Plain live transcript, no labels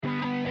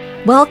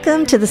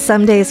Welcome to the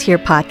Some Days Here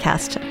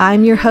podcast.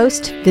 I'm your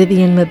host,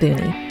 Vivian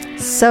Mabuni.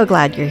 So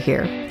glad you're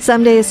here.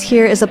 Some Days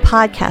Here is a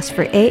podcast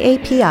for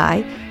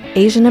AAPI,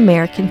 Asian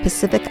American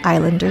Pacific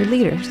Islander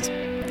leaders.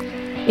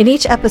 In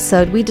each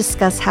episode, we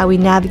discuss how we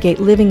navigate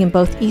living in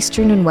both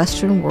Eastern and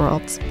Western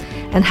worlds,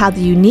 and how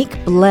the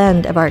unique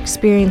blend of our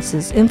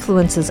experiences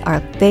influences our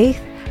faith,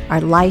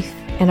 our life,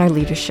 and our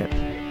leadership.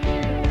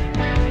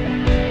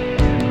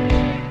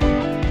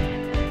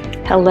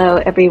 Hello,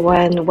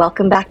 everyone.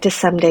 Welcome back to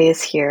Some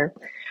Days Here.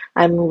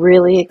 I'm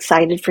really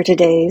excited for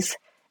today's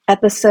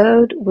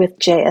episode with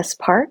J.S.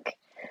 Park.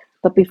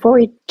 But before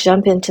we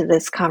jump into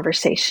this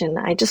conversation,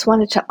 I just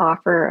wanted to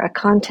offer a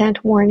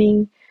content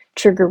warning,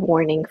 trigger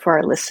warning for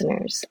our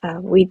listeners.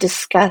 We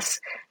discuss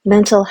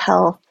mental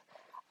health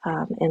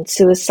and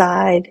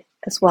suicide,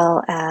 as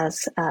well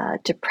as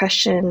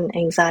depression,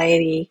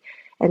 anxiety,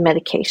 and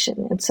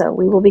medication. And so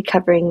we will be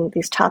covering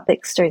these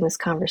topics during this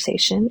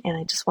conversation, and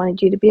I just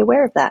wanted you to be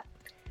aware of that.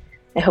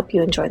 I hope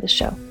you enjoy the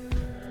show.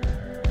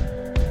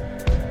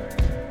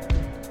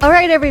 All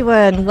right,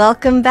 everyone.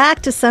 Welcome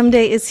back to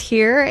Someday is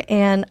Here,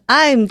 and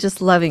I'm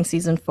just loving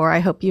season 4. I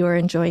hope you are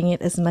enjoying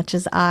it as much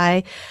as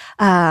I.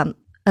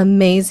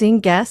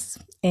 Amazing guests,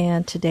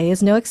 and today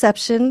is no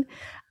exception.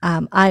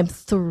 I'm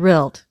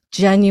thrilled,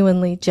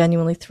 genuinely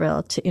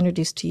thrilled to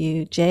introduce to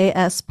you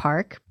J.S.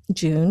 Park,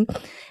 June.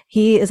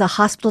 He is a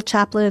hospital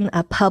chaplain,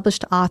 a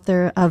published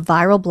author, a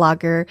viral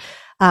blogger.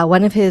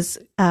 One of his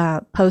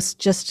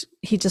posts,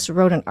 he just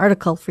wrote an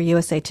article for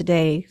USA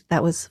Today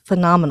that was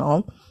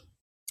phenomenal.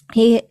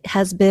 He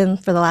has been,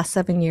 for the last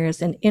 7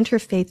 years, an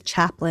interfaith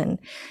chaplain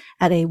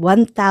at a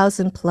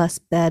 1,000 plus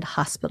bed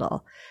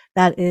hospital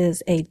that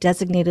is a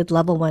designated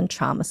level 1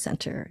 trauma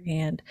center.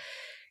 And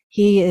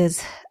he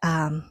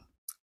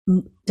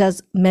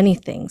does many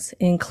things,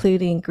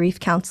 including grief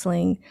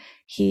counseling.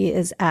 He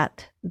is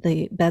at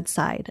the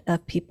bedside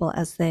of people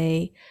as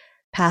they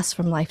pass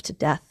from life to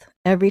death.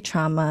 Every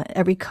trauma,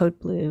 every code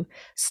blue,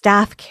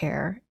 staff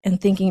care,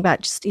 and thinking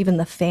about just even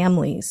the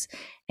families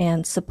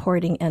and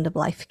supporting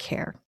end-of-life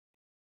care.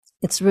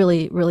 It's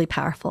really, really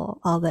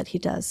powerful, all that he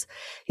does.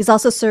 He's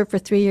also served for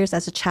 3 years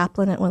as a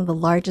chaplain at one of the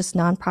largest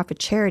nonprofit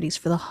charities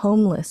for the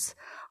homeless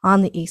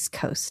on the East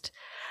Coast.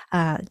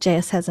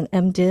 JS has an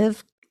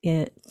MDiv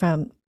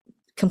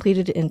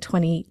completed in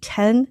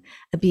 2010,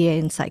 a BA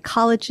in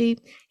psychology.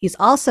 He's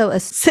also a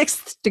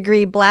 6th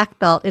degree black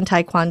belt in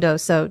Taekwondo,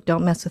 so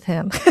don't mess with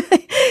him.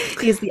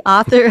 He's the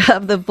author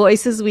of The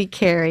Voices We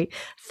Carry,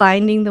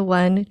 Finding the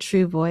One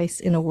True Voice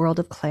in a World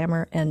of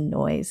Clamor and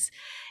Noise.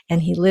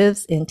 And he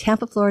lives in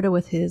Tampa, Florida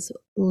with his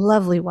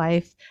lovely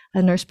wife,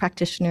 a nurse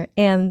practitioner,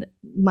 and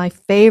my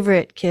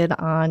favorite kid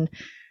on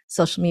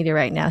social media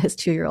right now, his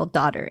 2-year-old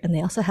daughter. And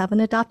they also have an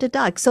adopted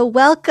dog. So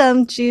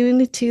welcome,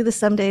 June, to the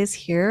Some Days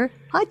Here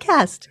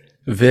podcast.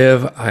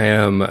 Viv, I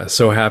am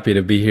so happy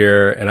to be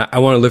here. And I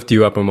want to lift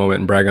you up a moment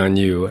and brag on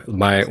you.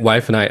 My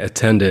wife and I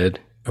attended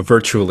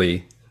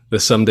virtually the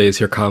Some Days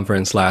Here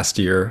conference last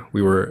year.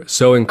 We were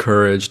so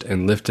encouraged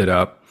and lifted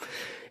up.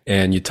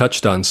 And you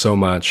touched on so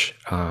much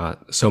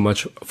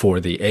for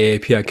the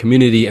AAPI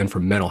community and for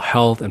mental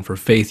health and for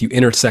faith. You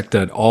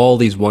intersected all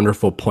these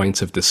wonderful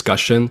points of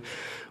discussion.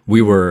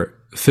 We were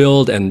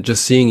filled, and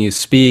just seeing you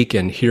speak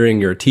and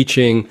hearing your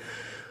teaching,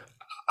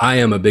 I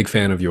am a big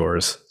fan of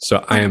yours.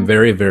 So I am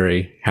very,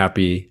 very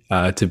happy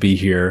to be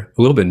here.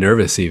 A little bit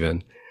nervous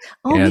even.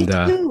 Oh, and,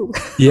 me too.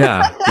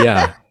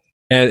 Yeah.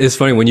 And it's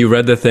funny, when you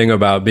read the thing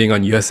about being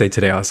on USA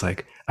Today, I was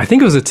like, I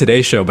think it was a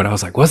Today show, but I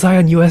was like, was I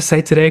on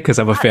USA Today? Because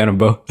I'm a fan of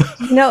both.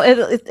 No,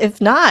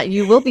 if not,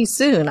 you will be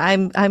soon.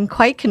 I'm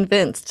quite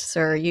convinced,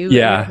 sir.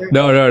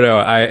 No.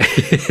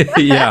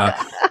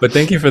 Yeah. But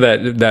thank you for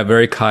that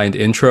very kind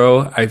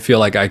intro. I feel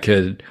like I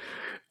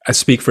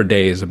speak for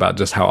days about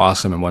just how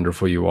awesome and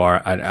wonderful you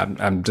are.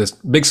 I'm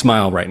just big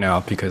smile right now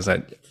because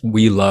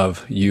we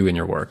love you and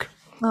your work.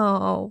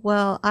 Oh,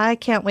 well, I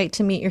can't wait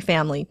to meet your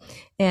family.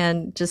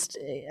 And just,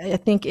 I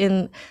think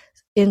in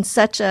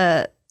such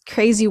a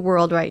crazy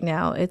world right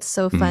now, it's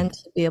so fun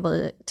to be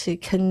able to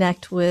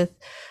connect with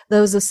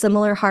those of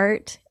similar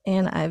heart.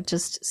 And I've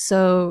just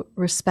so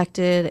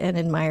respected and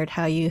admired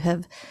how you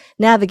have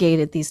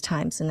navigated these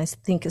times. And I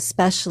think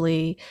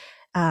especially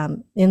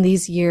in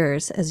these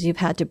years, as you've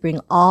had to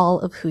bring all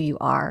of who you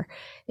are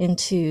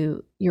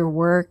into your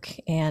work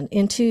and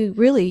into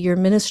really your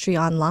ministry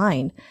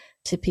online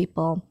to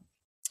people.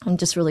 I'm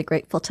just really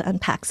grateful to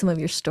unpack some of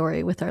your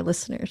story with our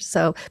listeners.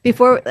 So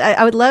before,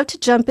 I would love to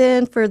jump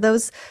in. For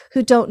those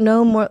who don't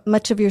know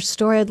much of your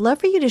story, I'd love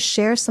for you to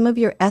share some of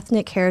your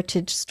ethnic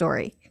heritage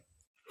story.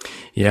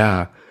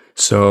 Yeah.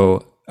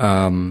 So,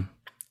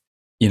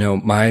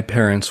 my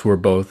parents were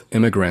both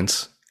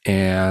immigrants,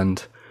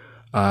 and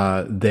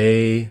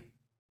they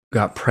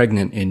got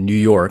pregnant in New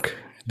York.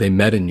 They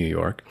met in New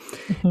York,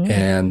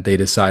 and they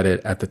decided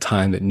at the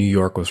time that New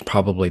York was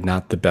probably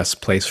not the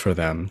best place for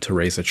them to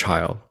raise a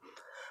child.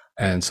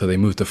 And so they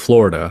moved to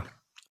Florida,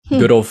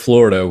 good old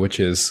Florida, which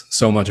is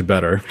so much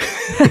better.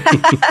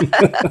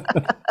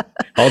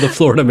 All the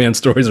Florida man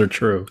stories are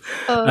true.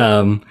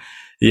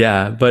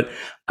 But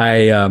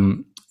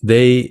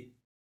they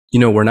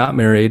we're not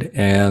married,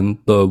 and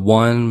the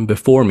one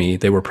before me,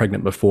 they were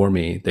pregnant before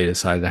me. They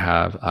decided to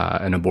have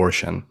an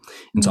abortion.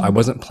 And so I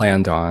wasn't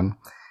planned on.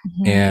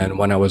 And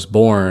when I was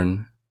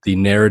born, the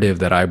narrative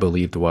that I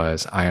believed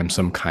was I am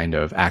some kind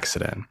of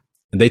accident.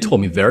 And they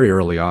told me very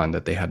early on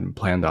that they hadn't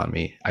planned on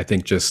me. I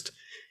think just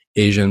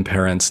Asian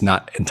parents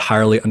not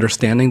entirely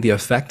understanding the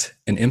effect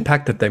and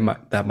impact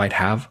that might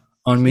have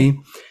on me.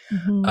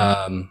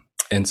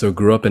 And so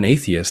grew up an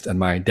atheist. And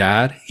my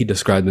dad, he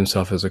described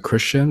himself as a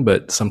Christian,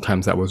 but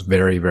sometimes that was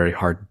very, very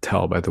hard to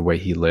tell by the way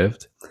he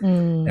lived.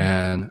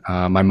 And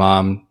my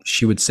mom,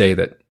 she would say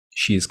that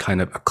she's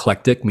kind of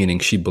eclectic, meaning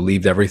she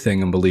believed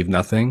everything and believed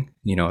nothing.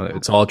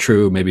 It's all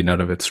true, maybe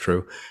none of it's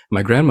true.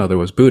 My grandmother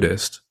was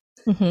Buddhist,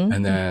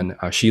 and then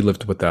she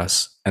lived with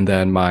us. And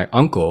then my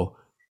uncle,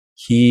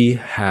 he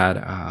had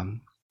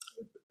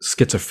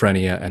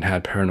schizophrenia and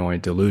had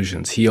paranoid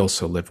delusions. He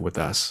also lived with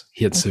us.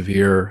 He had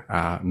severe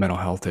mental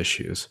health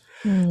issues.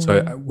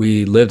 So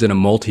we lived in a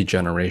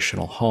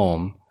multi-generational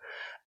home.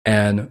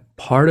 And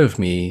part of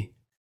me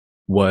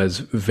was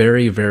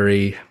very,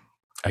 very,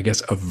 I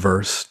guess,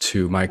 averse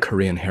to my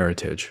Korean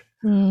heritage.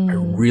 I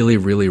really,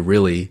 really,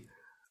 really,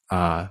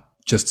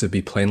 just to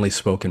be plainly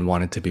spoken,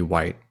 wanted to be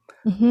white.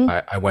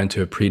 I went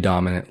to a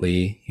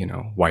predominantly,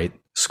 white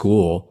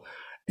school.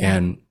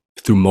 And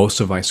through most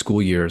of my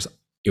school years,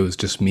 it was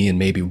just me and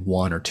maybe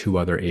one or two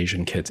other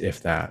Asian kids,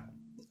 if that.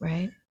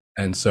 Right.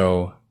 And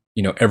so,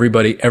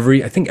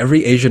 I think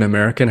every Asian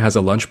American has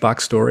a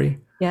lunchbox story.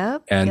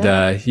 Yep. And,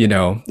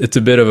 it's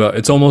a bit of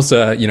it's almost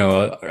a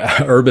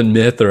urban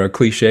myth or a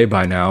cliche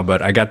by now,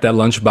 but I got that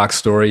lunchbox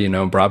story,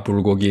 brought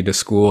bulgogi to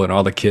school and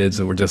all the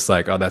kids were just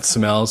like, oh, that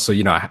smells. So,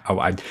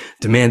 I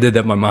demanded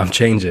that my mom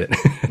change it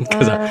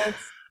because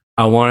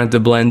I wanted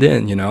to blend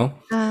in,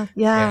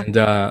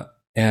 Yeah.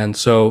 And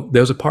so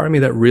there was a part of me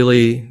that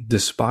really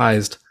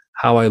despised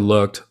how I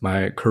looked,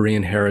 my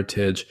Korean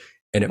heritage.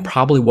 And it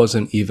probably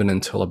wasn't even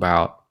until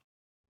about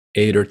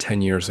 8 or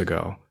 10 years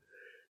ago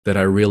that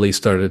I really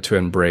started to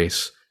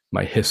embrace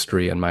my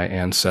history and my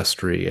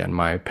ancestry and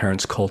my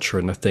parents' culture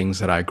and the things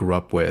that I grew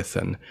up with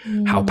and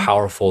how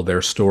powerful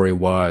their story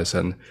was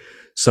and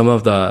some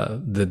of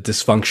the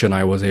dysfunction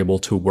I was able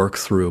to work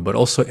through, but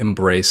also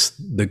embrace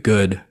the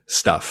good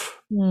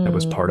stuff that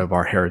was part of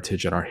our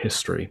heritage and our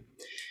history.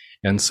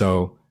 And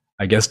so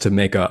I guess to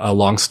make a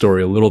long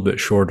story a little bit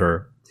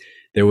shorter,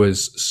 there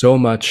was so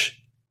much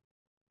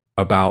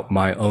about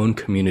my own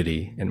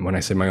community. And when I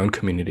say my own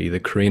community,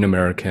 the Korean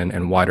American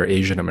and wider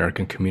Asian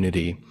American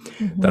community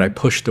that I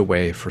pushed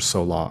away for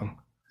so long.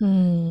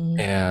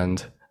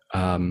 And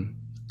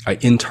I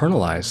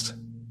internalized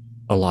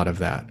a lot of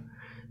that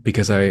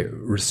because I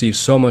received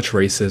so much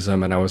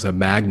racism and I was a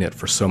magnet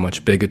for so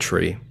much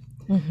bigotry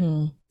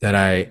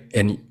that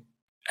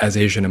as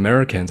Asian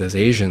Americans, as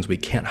Asians, we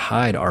can't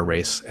hide our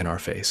race and our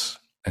face.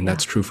 And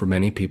that's true for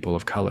many people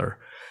of color.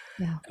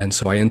 And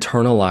so I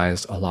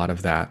internalized a lot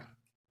of that.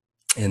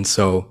 And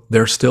so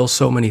there's still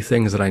so many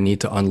things that I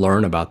need to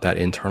unlearn about that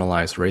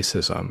internalized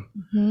racism.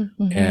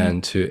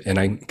 And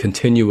I'm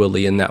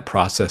continually in that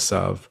process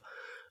of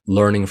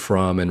learning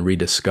from and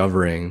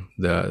rediscovering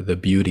the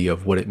beauty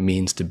of what it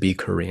means to be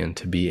Korean,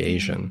 to be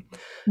Asian.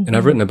 And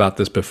I've written about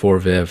this before,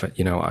 Viv.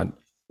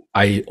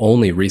 I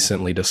only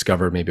recently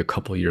discovered maybe a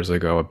couple of years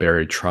ago a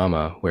buried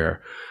trauma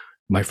where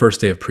my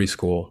first day of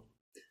preschool,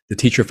 the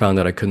teacher found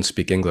that I couldn't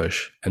speak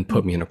English and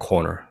put me in a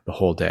corner the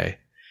whole day.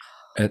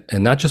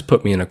 And not just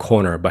put me in a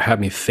corner, but had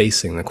me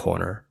facing the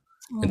corner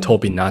and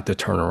told me not to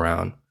turn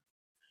around.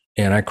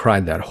 And I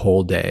cried that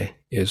whole day.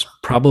 Is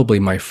probably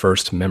my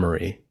first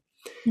memory.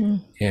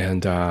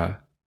 And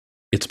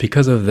it's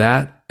because of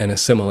that and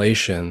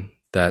assimilation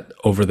that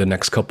over the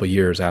next couple of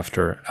years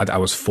after, I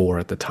was 4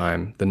 at the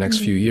time, the next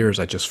few years,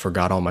 I just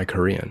forgot all my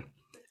Korean.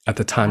 At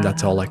the time,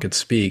 that's all I could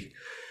speak.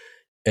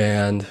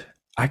 And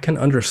I can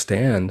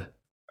understand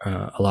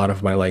a lot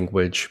of my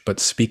language, but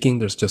speaking,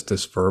 there's just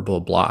this verbal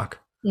block.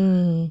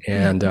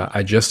 And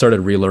I just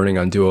started relearning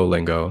on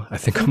Duolingo. I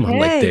think I'm on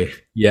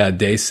like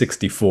day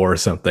 64 or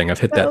something. I've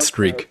hit that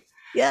streak.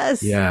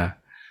 Yes. Yeah.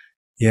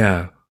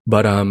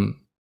 But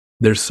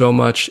there's so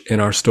much in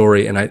our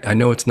story, and I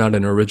know it's not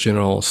an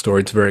original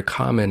story. It's very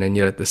common, and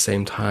yet at the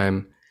same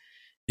time,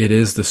 it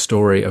is the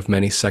story of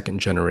many second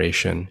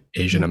generation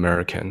Asian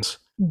Americans,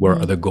 where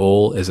the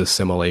goal is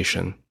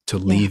assimilation, to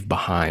leave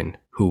behind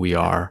who we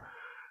are.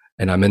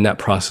 And I'm in that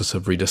process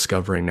of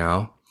rediscovering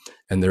now.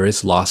 And there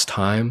is lost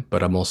time,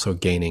 but I'm also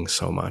gaining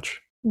so much.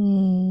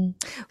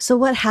 So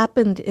what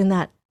happened in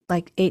that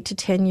like 8 to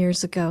 10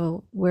 years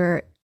ago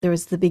where there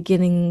was the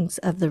beginnings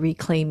of the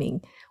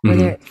reclaiming? Were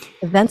there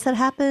events that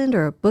happened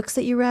or books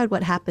that you read?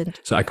 What happened?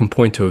 So I can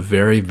point to a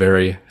very,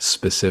 very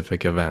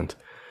specific event.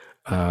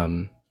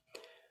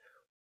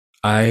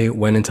 I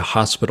went into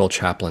hospital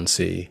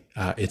chaplaincy.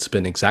 It's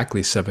been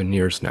exactly 7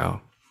 years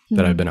now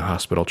that I've been a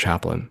hospital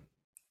chaplain.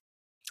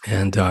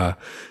 And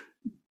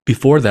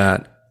before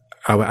that,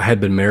 I had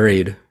been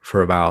married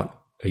for about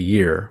a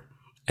year,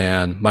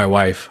 and my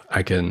wife,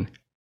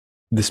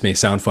 this may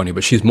sound funny,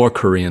 but she's more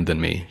Korean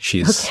than me.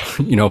 She's,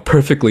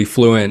 perfectly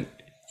fluent,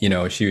 You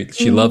know,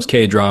 she loves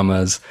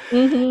K-dramas,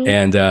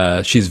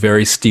 and she's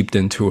very steeped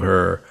into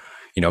her,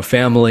 you know,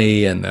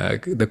 family and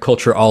the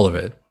culture, all of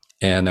it.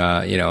 And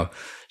you know,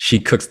 she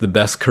cooks the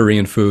best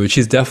Korean food.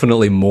 She's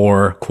definitely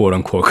more quote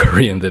unquote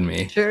Korean than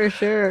me.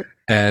 Sure.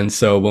 And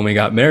so when we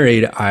got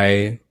married,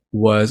 I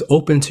was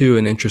open to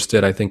and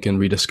interested, I think, in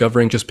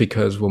rediscovering, just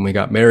because when we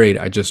got married,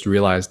 I just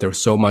realized there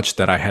was so much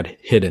that I had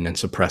hidden and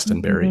suppressed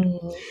and buried.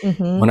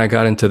 When I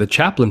got into the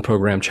chaplain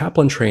program,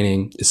 chaplain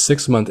training is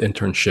 6-month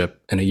internship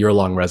and a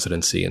year-long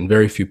residency, and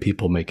very few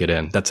people make it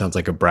in. That sounds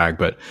like a brag,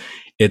 but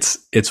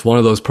it's one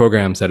of those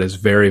programs that is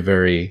very,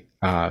 very,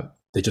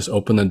 they just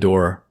open the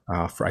door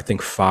for, I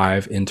think,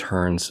 5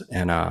 interns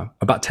and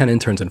about 10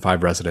 interns and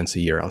 5 residents a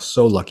year. I was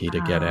so lucky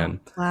to get in.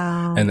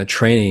 Wow. And the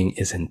training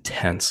is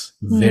intense,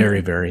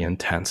 very, very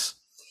intense.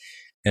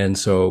 And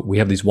so we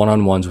have these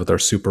one-on-ones with our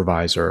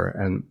supervisor.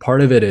 And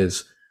part of it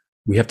is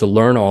we have to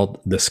learn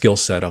all the skill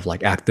set of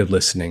like active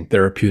listening,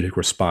 therapeutic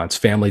response,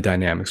 family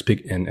dynamics,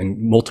 and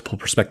multiple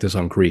perspectives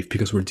on grief,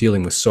 because we're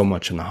dealing with so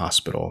much in the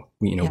hospital.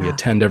 We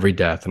attend every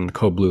death, and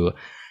Code Blue,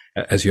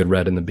 as you had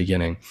read in the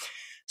beginning.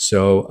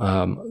 So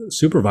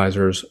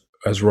supervisors,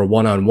 as we're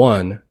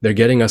one-on-one, they're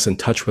getting us in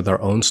touch with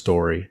our own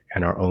story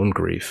and our own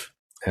grief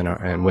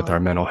and with our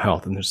mental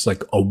health. And there's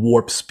like a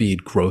warp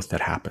speed growth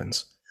that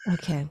happens.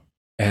 Okay.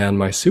 And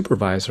my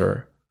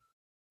supervisor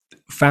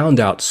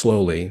found out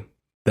slowly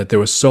that there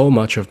was so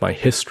much of my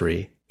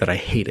history that I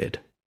hated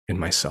in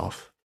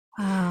myself.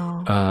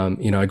 Wow.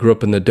 You know, I grew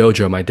up in the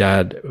dojo. My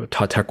dad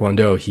taught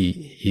Taekwondo.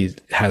 He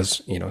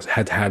has, you know,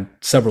 had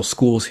several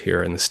schools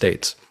here in the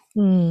States.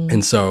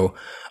 And so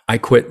I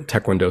quit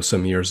Taekwondo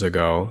some years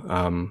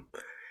ago.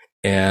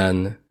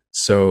 And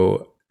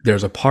so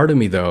there's a part of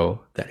me,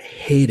 though, that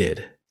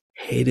hated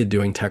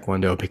doing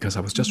Taekwondo because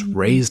I was just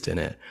raised in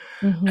it.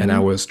 And I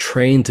was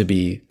trained to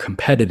be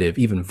competitive,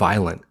 even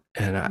violent.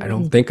 And I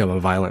don't think I'm a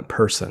violent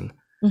person.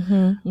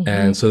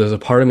 And so there's a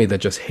part of me that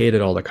just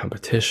hated all the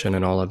competition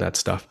and all of that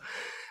stuff.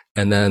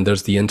 And then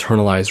there's the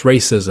internalized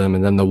racism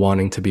and then the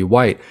wanting to be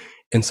white.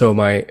 And so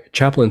my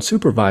chaplain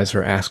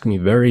supervisor asked me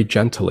very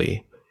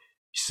gently,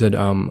 she said,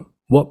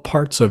 what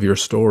parts of your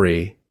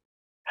story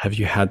have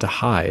you had to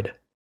hide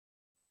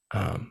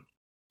that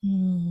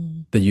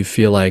you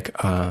feel like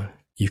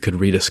you could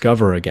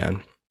rediscover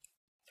again?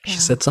 She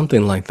said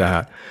something like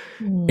that.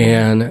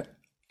 And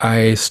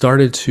I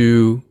started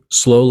to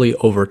slowly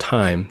over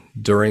time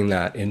during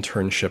that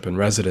internship and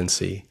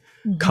residency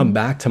come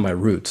back to my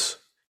roots.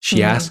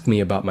 She asked me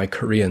about my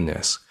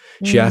Koreanness.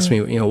 She asked me,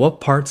 you know,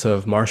 what parts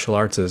of martial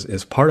arts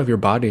is part of your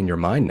body and your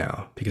mind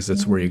now, because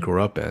it's where you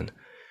grew up in.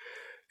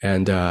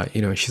 And,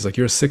 you know, she's like,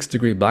 you're a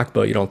 6th-degree black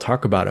belt. You don't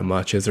talk about it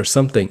much. Is there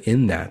something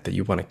in that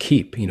you want to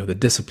keep? You know, the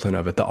discipline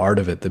of it, the art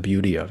of it, the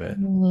beauty of it.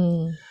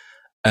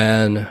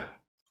 And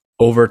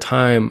over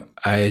time,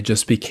 I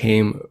just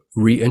became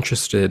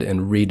reinterested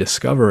in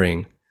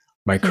rediscovering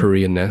my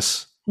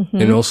Koreanness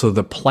and also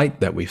the plight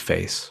that we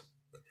face.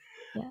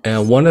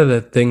 And one of the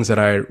things that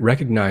I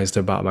recognized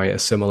about my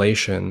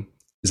assimilation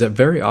is that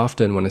very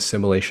often when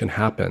assimilation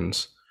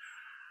happens,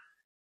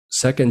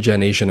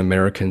 second-gen Asian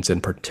Americans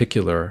in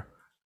particular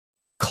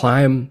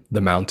climb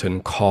the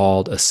mountain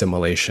called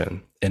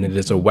assimilation. And it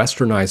is a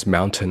westernized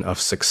mountain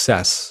of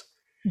success.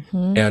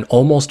 And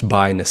almost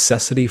by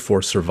necessity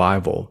for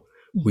survival,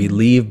 we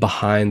leave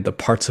behind the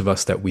parts of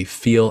us that we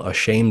feel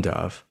ashamed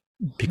of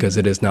because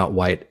it is not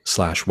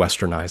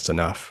white/westernized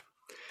enough.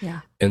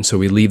 And so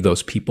we leave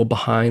those people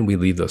behind, we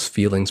leave those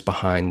feelings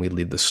behind, we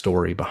leave the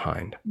story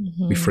behind.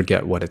 We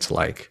forget what it's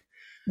like.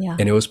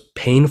 And it was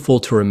painful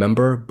to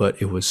remember, but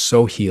it was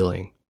so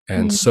healing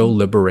and so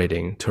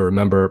liberating to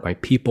remember my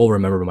people,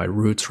 remember my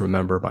roots,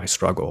 remember my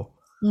struggle.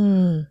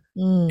 And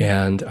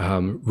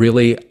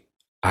really,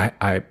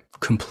 I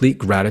complete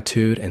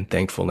gratitude and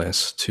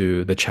thankfulness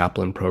to the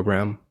chaplain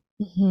program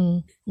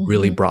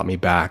really brought me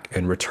back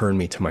and returned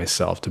me to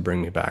myself to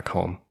bring me back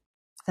home.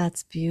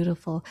 That's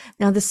beautiful.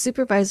 Now, the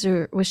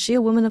supervisor, was she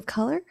a woman of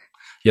color?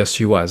 Yes,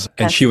 she was.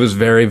 And she was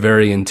very,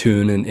 very in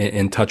tune and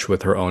in touch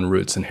with her own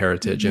roots and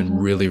heritage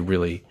and really,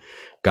 really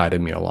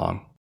guided me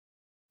along.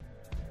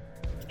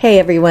 Hey,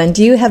 everyone.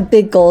 Do you have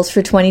big goals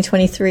for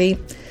 2023?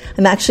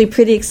 I'm actually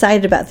pretty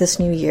excited about this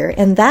new year,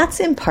 and that's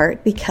in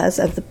part because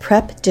of the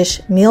Prep Dish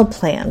meal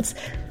plans.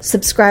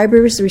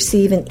 Subscribers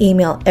receive an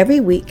email every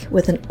week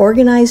with an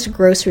organized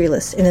grocery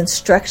list and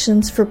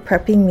instructions for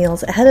prepping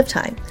meals ahead of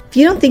time. If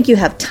you don't think you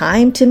have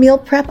time to meal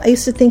prep, I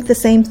used to think the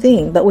same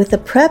thing, but with the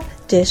Prep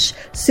Dish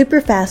super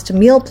fast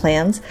meal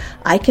plans,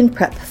 I can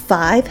prep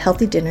 5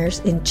 healthy dinners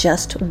in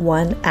just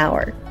 1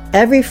 hour.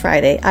 Every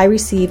Friday, I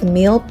receive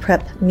meal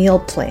prep meal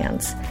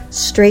plans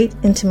straight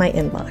into my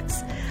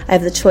inbox. I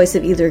have the choice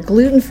of either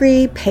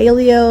gluten-free,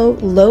 paleo,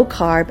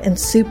 low-carb, and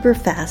super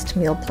fast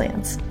meal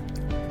plans.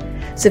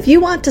 So if you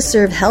want to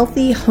serve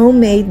healthy,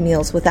 homemade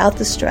meals without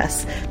the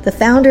stress, the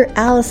founder,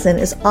 Allison,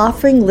 is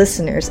offering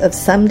listeners of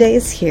Some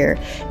Days Here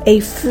a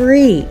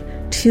free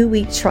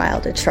 2-week trial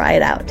to try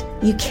it out.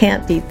 You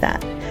can't beat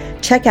that.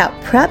 Check out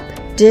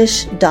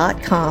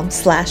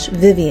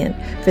prepdish.com/Vivian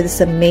for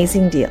this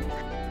amazing deal.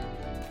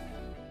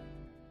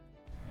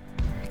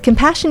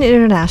 Compassion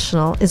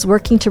International is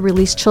working to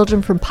release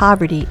children from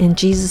poverty in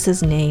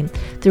Jesus' name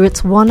through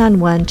its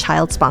one-on-one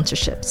child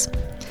sponsorships.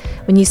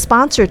 When you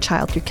sponsor a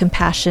child through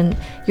Compassion,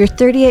 your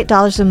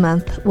 $38 a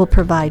month will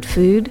provide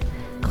food,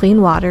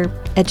 clean water,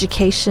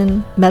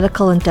 education,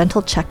 medical and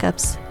dental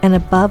checkups, and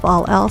above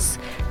all else,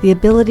 the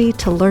ability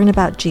to learn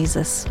about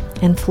Jesus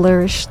and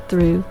flourish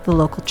through the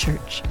local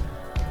church.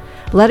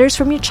 Letters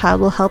from your child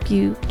will help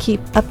you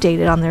keep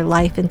updated on their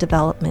life and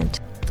development.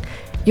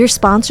 Your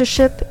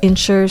sponsorship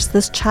ensures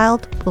this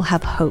child will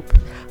have hope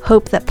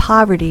that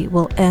poverty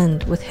will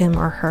end with him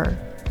or her.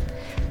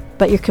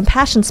 But your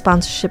Compassion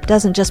sponsorship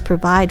doesn't just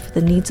provide for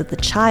the needs of the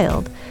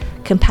child.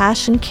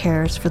 Compassion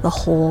cares for the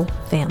whole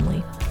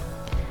family.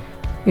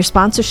 Your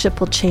sponsorship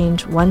will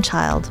change one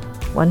child,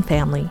 one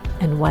family,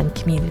 and one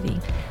community.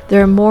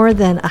 There are more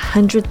than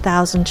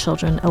 100,000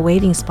 children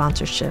awaiting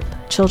sponsorship,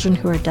 children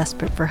who are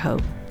desperate for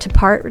hope. To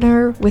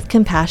partner with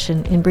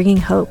Compassion in bringing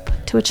hope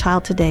to a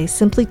child today,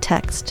 simply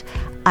text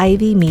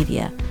Ivy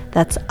Media,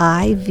 that's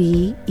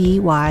IVEY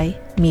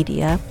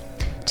Media,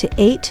 to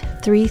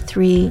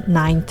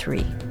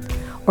 83393,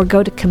 or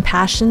go to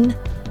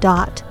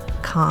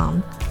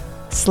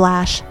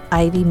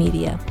compassion.com/Ivy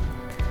Media.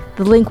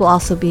 The link will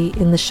also be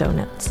in the show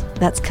notes.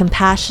 That's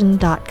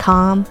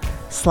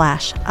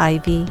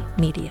compassion.com/Ivy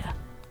Media.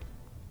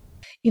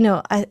 You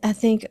know, I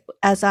think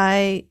as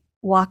I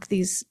walk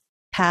these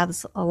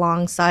paths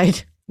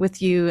alongside with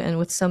you and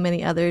with so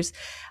many others,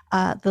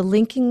 the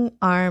linking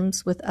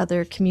arms with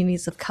other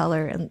communities of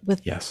color and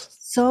with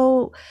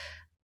so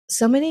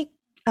many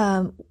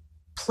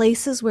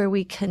places where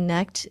we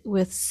connect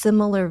with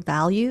similar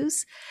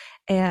values.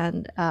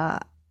 And I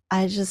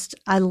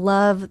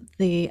love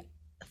the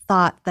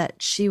thought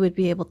that she would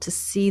be able to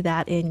see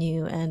that in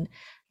you and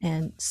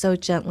so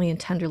gently and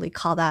tenderly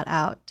call that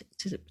out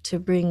to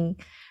bring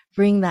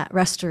that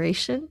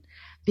restoration,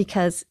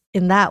 because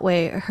in that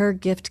way her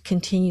gift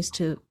continues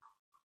to,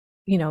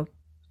 you know,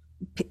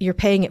 you're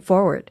paying it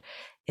forward.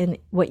 And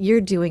what you're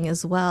doing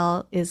as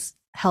well is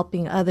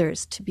helping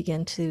others to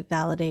begin to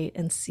validate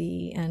and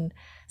see and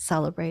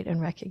celebrate and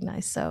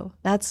recognize. So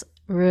that's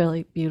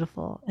really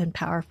beautiful and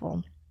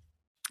powerful.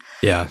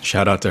 Yeah,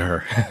 shout out to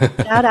her.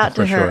 Shout out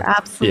to her, sure.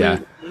 absolutely. Yeah.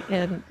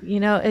 And you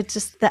know, it's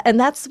just that, and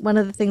that's one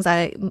of the things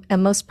I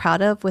am most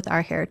proud of with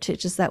our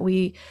heritage, is that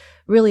we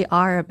really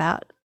are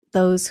about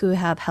those who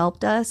have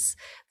helped us,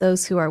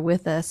 those who are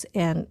with us,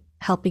 and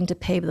helping to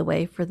pave the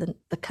way for the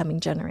coming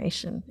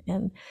generation.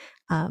 And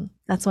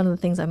that's one of the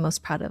things I'm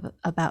most proud of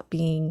about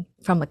being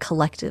from a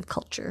collective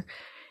culture.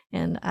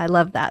 And I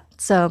love that.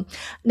 So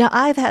now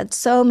I've had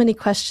so many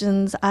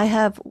questions. I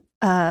have,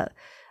 I'm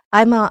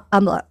a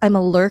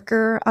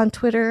lurker on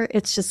Twitter.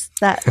 It's just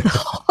that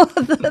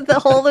the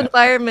whole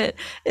environment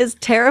is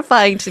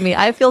terrifying to me.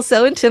 I feel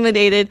so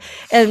intimidated.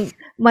 And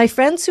my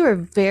friends who are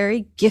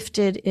very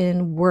gifted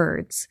in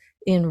words,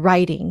 in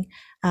writing,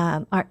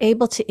 are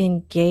able to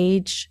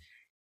engage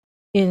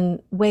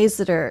in ways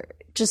that are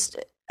just,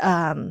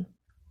 they're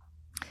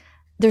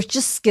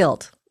just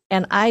skilled.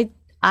 And I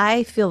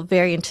feel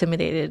very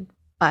intimidated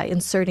by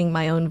inserting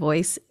my own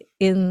voice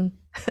in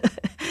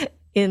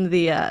in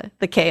the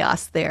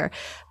chaos there.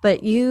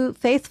 But you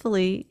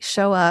faithfully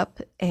show up,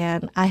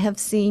 and I have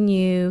seen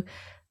you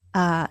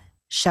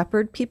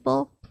shepherd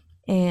people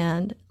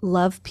and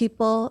love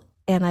people,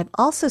 and I've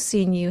also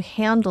seen you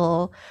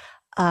handle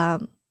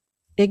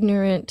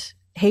ignorant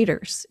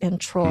haters and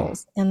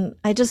trolls. And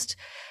I just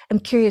am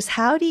curious,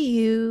 how do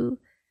you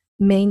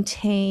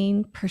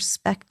maintain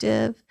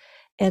perspective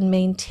and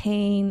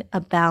maintain a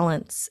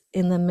balance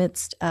in the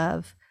midst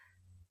of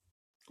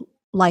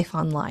life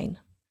online?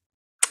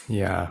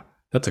 Yeah,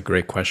 that's a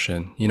great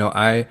question. You know,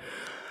 I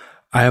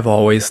have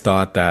always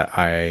thought that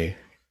I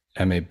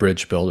am a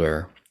bridge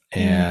builder,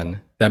 and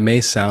that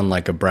may sound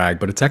like a brag,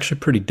 but it's actually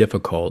pretty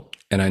difficult.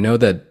 And I know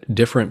that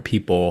different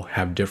people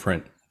have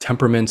different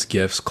temperaments,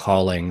 gifts,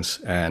 callings,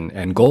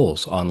 and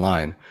goals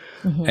online.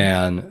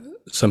 And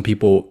some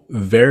people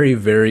they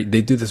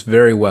do this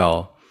very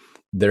well.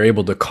 They're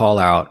able to call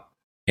out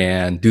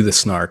and do the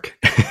snark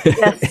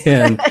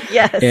and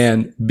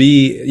and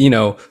be, you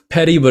know,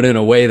 petty, but in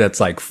a way that's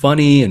like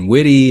funny and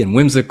witty and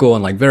whimsical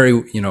and like very,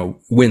 you know,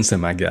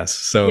 winsome, I guess.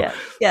 So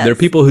there are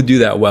people who do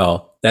that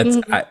well. That's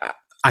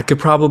I could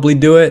probably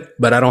do it,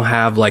 but I don't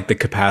have like the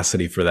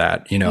capacity for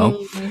that, you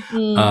know.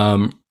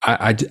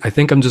 I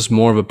think I'm just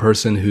more of a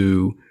person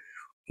who,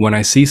 when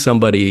I see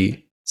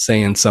somebody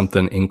saying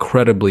something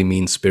incredibly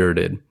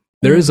mean-spirited,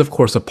 there is, of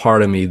course, a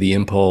part of me, the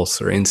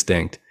impulse or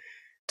instinct,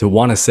 to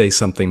want to say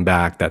something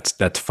back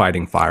that's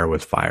fighting fire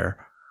with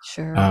fire.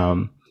 Sure.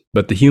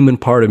 But the human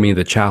part of me,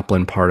 the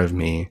chaplain part of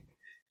me,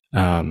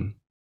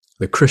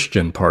 the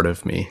Christian part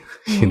of me,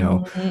 you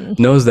know,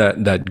 knows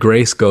that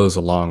grace goes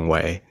a long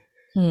way.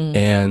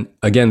 And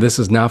again, this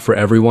is not for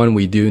everyone.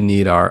 We do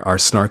need our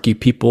snarky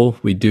people.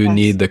 We do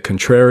need the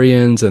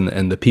contrarians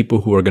and the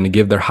people who are going to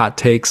give their hot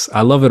takes.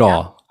 I love it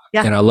all.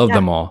 And I love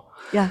them all.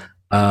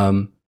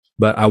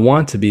 But I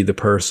want to be the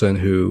person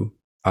who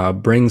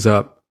brings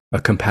up a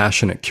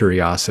compassionate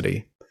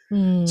curiosity.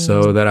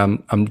 so that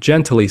I'm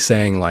gently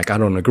saying, like, I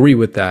don't agree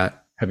with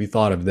that. Have you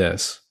thought of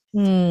this?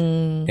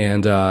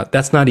 And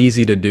that's not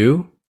easy to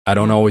do. I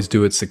don't always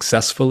do it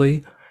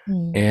successfully.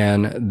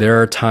 And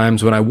there are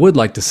times when I would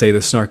like to say the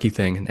snarky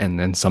thing, and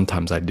then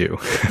sometimes I do.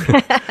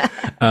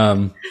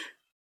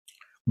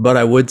 But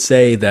I would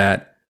say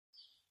that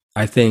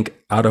I think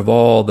out of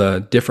all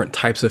the different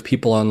types of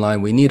people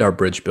online, we need our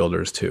bridge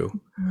builders too.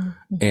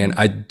 And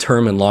I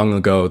determined long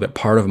ago that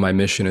part of my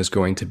mission is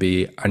going to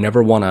be, I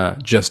never want to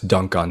just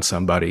dunk on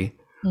somebody.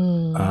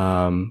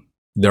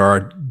 There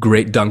are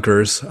great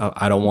dunkers.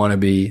 I don't want to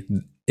be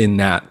in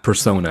that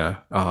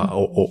persona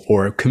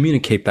or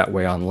communicate that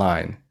way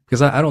online,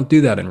 because I don't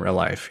do that in real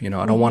life. I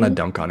don't want to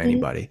dunk on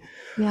anybody.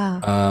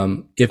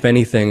 If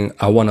anything,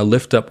 I want to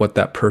lift up what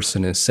that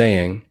person is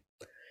saying,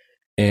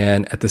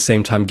 and at the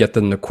same time get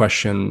them to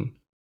question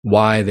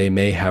why they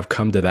may have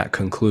come to that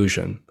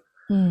conclusion.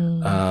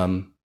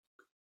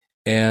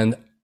 And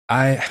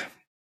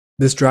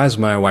this drives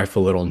my wife a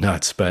little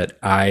nuts, but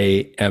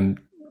I am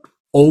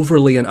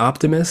overly an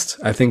optimist.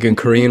 I think in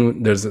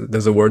Korean there's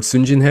a word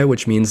sunjinhae,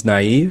 which means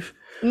naive.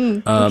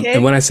 Okay.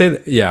 And when I say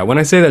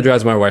that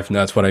drives my wife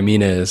nuts, what I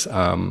mean is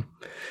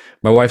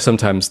my wife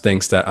sometimes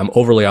thinks that I'm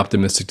overly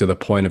optimistic to the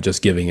point of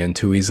just giving in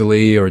too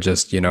easily, or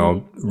just,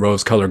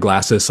 rose-colored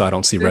glasses so I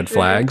don't see red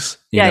flags,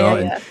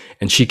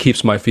 and she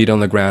keeps my feet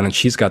on the ground, and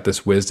she's got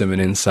this wisdom and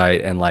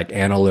insight and like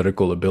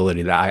analytical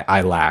ability that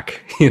I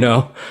lack,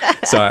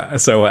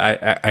 So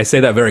I say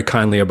that very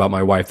kindly about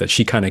my wife, that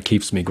she kind of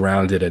keeps me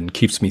grounded and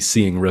keeps me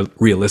seeing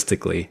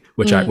realistically,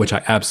 which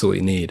I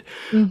absolutely need.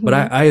 But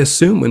I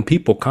assume when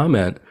people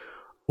comment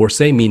or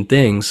say mean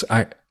things,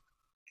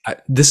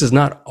 this is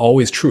not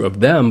always true of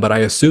them, but I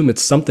assume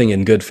it's something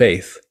in good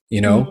faith,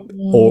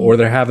 or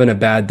they're having a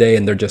bad day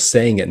and they're just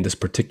saying it in this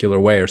particular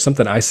way, or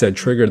something I said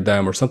triggered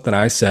them, or something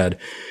I said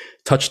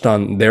touched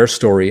on their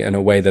story in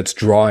a way that's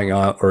drawing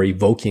out or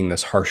evoking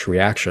this harsh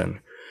reaction.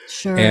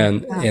 Sure.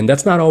 And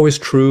that's not always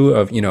true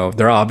of,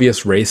 they're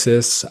obvious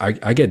racists.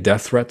 I get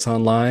death threats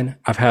online.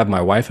 I've had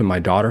my wife and my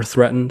daughter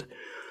threatened.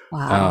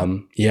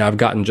 Wow. I've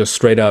gotten just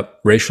straight up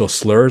racial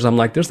slurs. I'm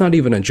like, there's not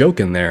even a joke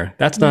in there.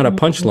 That's not a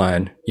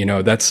punchline.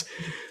 That's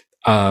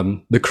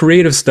the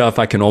creative stuff.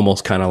 I can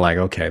almost kind of like,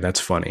 okay, that's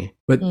funny,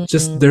 but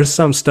just there's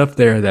some stuff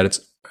there that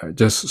it's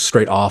just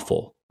straight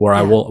awful, where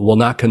I will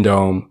not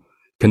condone.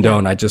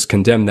 I just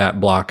condemn that,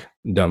 block,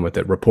 done with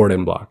it, report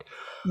and block.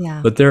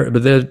 But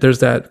there's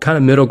that kind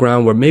of middle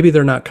ground where maybe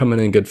they're not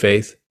coming in good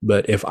faith,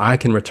 but if I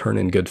can return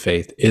in good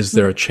faith, is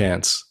there a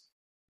chance?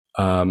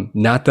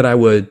 Not that I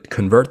would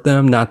convert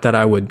them, not that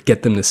I would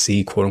get them to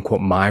see, quote unquote,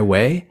 my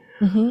way,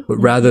 but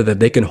rather that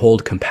they can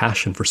hold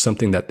compassion for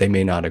something that they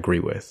may not agree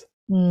with.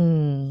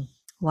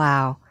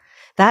 Wow.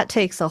 That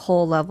takes a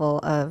whole level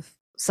of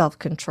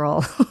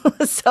self-control.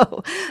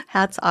 So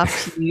hats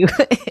off to you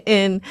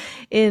in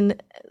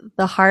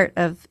the heart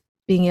of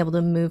being able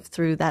to move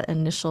through that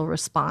initial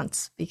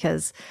response,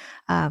 because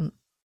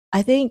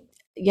I think,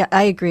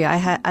 I agree.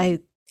 I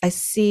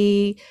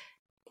see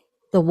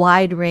the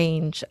wide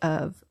range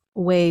of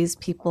ways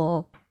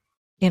people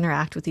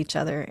interact with each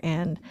other.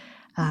 And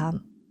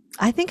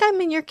I think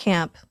I'm in your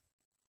camp,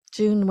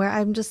 June, where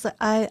I'm just,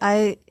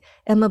 I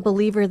am a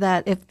believer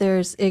that if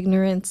there's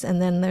ignorance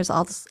and then there's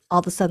all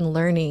of a sudden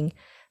learning,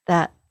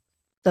 that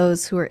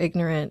those who are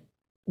ignorant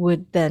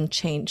would then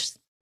change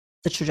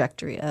the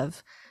trajectory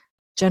of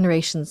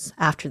generations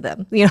after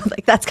them.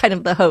 Like that's kind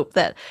of the hope,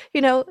 that,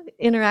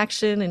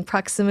 interaction and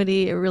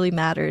proximity, it really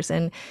matters.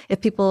 And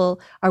if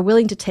people are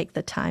willing to take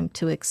the time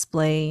to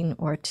explain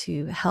or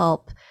to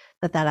help,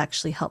 that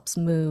actually helps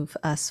move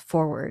us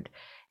forward.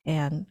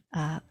 And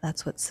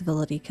that's what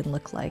civility can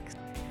look like.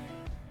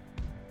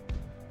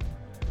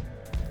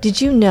 Did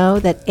you know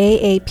that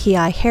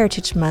AAPI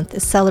Heritage Month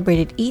is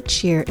celebrated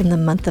each year in the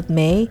month of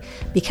May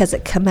because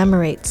it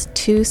commemorates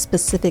two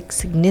specific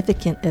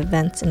significant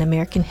events in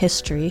American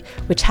history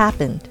which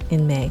happened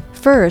in May?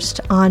 First,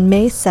 on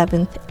May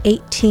 7th,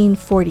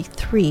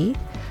 1843,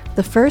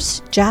 the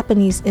first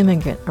Japanese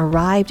immigrant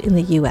arrived in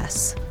the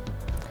U.S.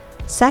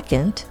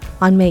 Second,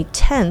 on May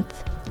 10th,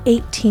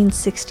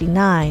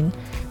 1869,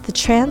 the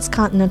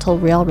Transcontinental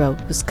Railroad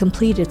was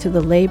completed through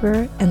the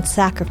labor and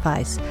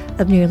sacrifice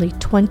of nearly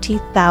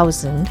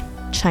 20,000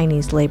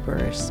 Chinese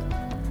laborers.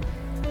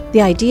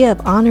 The idea of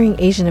honoring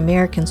Asian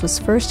Americans was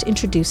first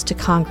introduced to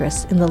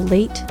Congress in the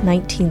late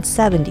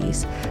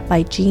 1970s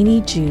by Jeannie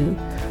Ju,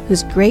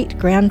 whose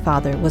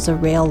great-grandfather was a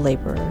rail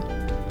laborer.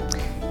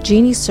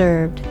 Jeannie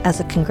served as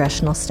a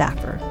congressional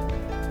staffer.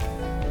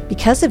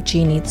 Because of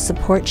Jeannie, the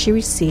support she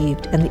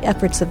received, and the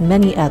efforts of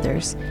many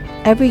others,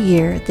 every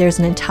year there's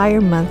an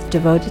entire month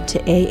devoted to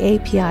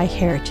AAPI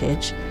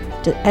heritage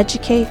to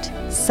educate,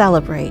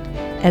 celebrate,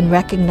 and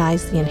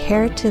recognize the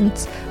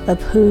inheritance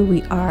of who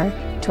we are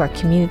to our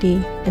community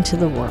and to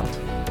the world.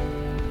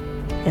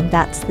 And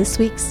that's this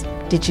week's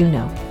Did You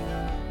Know?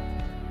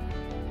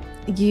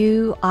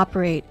 You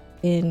operate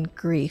in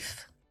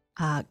grief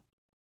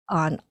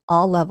on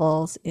all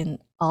levels, in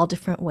all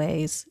different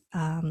ways.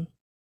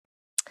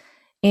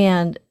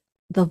 And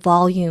the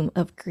volume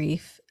of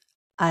grief,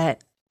 I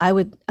I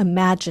would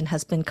imagine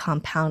has been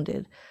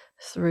compounded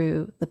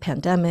through the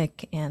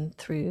pandemic and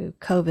through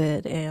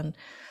COVID. And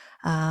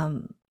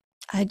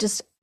I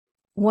just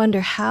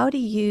wonder, how do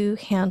you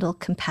handle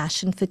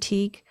compassion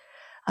fatigue?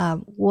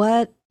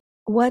 What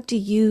do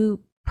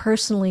you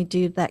personally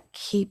do that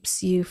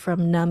keeps you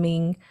from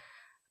numbing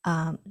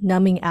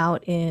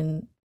out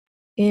in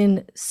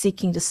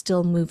seeking to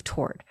still move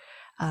toward?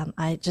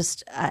 I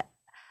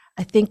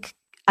think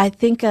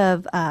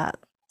of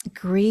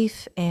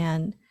grief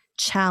and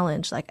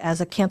challenge, like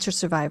as a cancer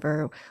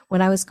survivor,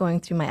 when I was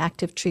going through my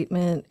active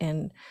treatment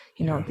and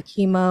the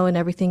chemo and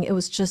everything, it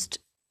was just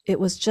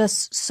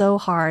so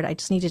hard. I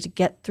just needed to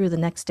get through the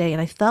next day,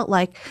 and I felt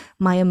like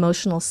my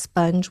emotional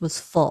sponge was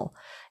full,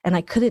 and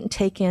I couldn't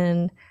take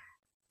in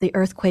the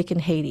earthquake in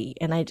Haiti,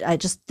 and I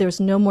just, there's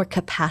no more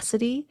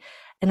capacity,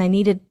 and I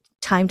needed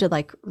time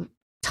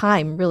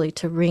really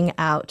to wring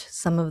out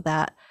some of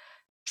that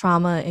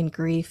trauma and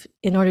grief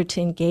in order to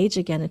engage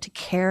again and to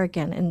care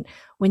again. And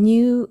when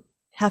you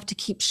have to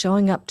keep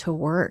showing up to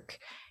work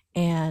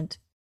and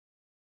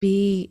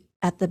be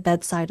at the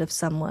bedside of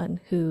someone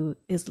who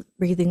is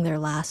breathing their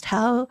last,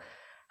 how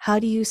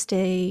do you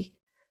stay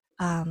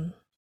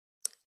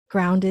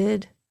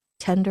grounded,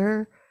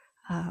 tender,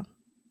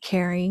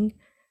 caring?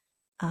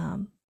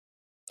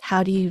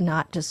 How do you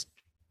not just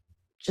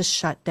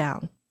shut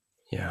down?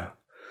 Yeah.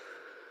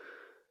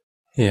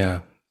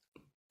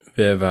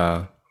 Viv,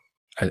 I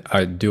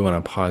do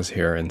want to pause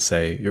here and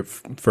say, you're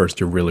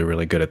really,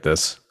 really good at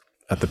this,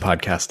 at the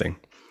podcasting.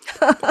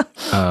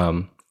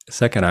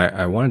 Second,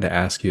 I wanted to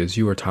ask you, as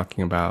you were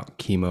talking about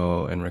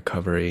chemo and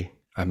recovery,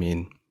 I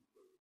mean,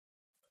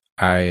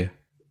 I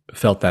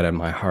felt that in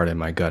my heart and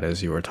my gut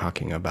as you were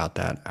talking about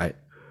that.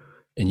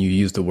 And you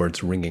used the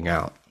words ringing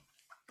out,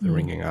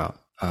 ringing out.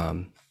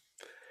 I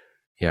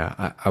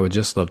would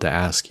just love to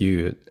ask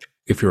you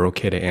if you're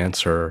okay to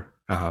answer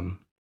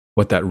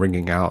what that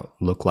ringing out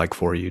looked like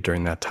for you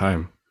during that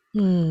time.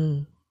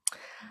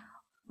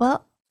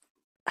 Well,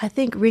 I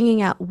think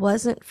ringing out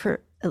wasn't,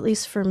 at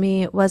least for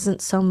me, it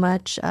wasn't so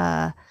much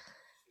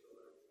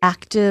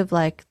active,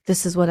 like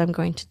this is what I'm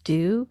going to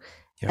do,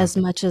 as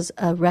much as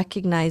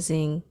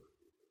recognizing,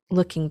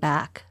 looking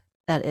back,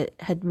 that it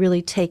had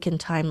really taken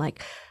time.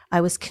 Like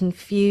I was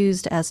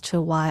confused as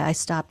to why I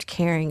stopped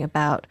caring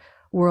about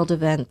world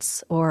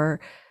events, or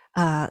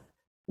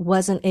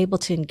wasn't able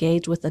to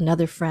engage with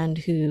another friend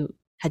who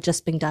had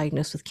just been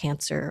diagnosed with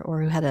cancer,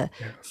 or who had a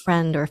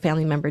friend or a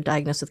family member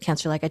diagnosed with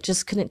cancer. Like I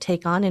just couldn't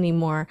take on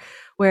anymore,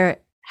 where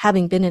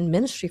having been in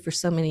ministry for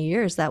so many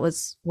years, that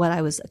was what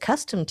I was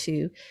accustomed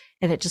to.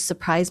 And it just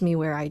surprised me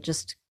where I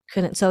just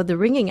couldn't. So the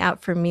ringing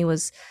out for me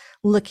was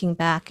looking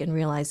back and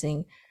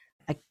realizing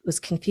I was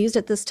confused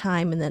at this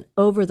time, and then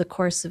over the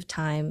course of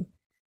time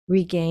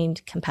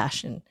regained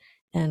compassion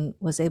and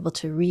was able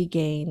to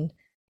regain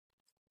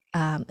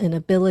an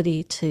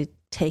ability to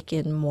take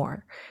in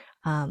more.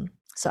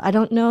 So I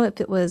don't know if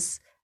it was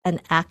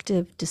an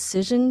active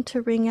decision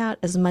to ring out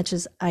as much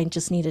as I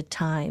just needed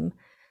time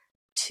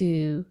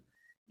to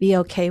be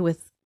okay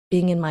with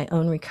being in my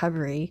own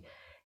recovery,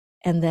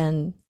 and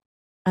then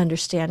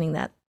understanding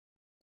that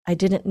I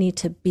didn't need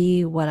to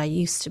be what I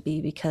used to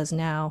be, because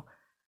now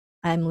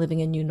I'm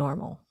living a new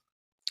normal.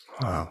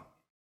 Wow.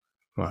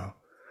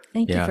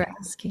 Thank you for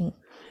asking.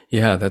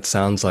 Yeah, that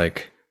sounds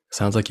like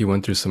you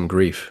went through some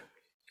grief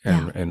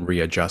and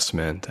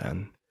readjustment,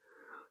 and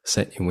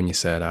when you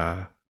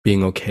said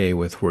being okay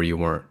with where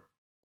you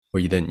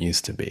didn't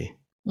used to be.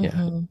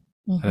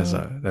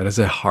 That is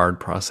a hard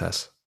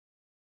process,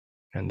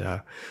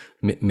 and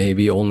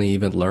maybe only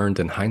even learned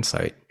in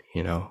hindsight.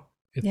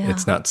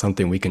 It's not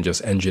something we can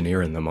just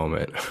engineer in the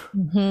moment.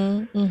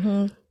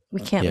 We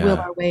can't will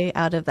our way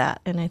out of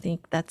that. And I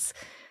think that's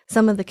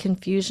some of the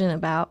confusion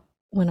about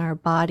when our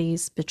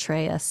bodies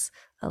betray us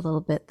a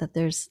little bit, that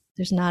there's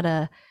not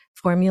a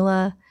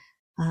formula,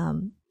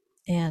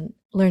 and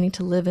learning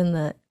to live in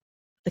the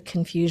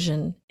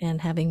confusion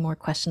and having more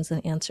questions than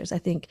answers. I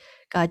think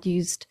God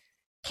used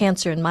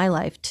cancer in my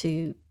life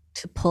to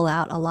pull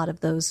out a lot of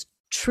those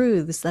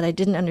truths that I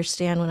didn't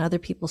understand when other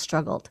people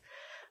struggled.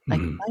 Like,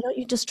 why don't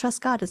you just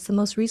trust God? It's the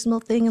most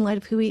reasonable thing in light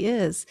of who he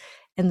is.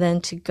 And then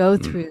to go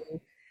through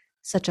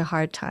such a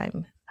hard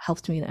time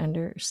helped me to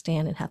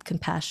understand and have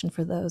compassion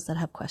for those that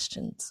have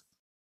questions.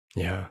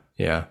 Yeah.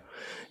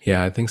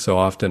 I think so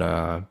often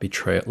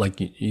betrayal, like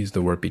you use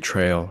the word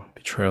betrayal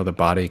of the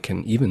body,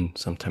 can even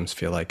sometimes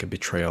feel like a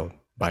betrayal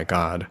by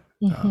God.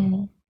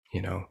 So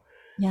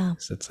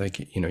it's like,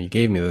 you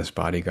gave me this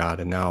body, God,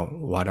 and now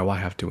why do I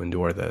have to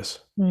endure this?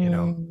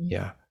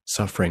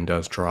 Suffering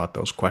does draw out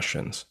those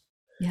questions.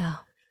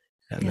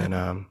 Then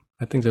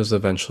I think there's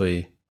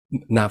eventually,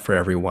 not for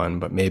everyone,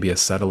 but maybe a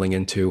settling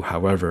into,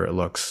 however it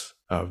looks,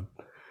 of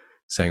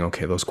saying,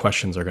 okay, those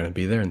questions are going to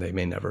be there and they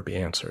may never be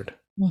answered.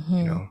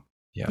 I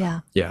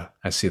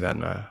see that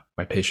in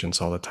my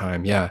patients all the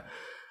time. To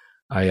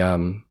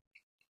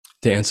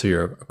answer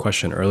your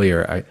question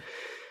earlier,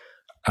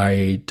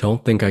 I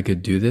don't think I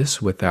could do this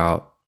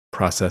without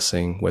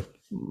processing with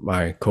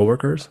my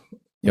coworkers,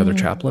 the other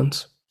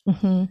chaplains.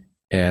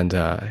 And,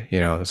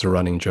 it's a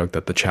running joke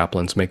that the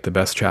chaplains make the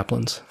best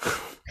chaplains.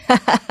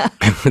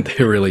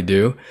 They really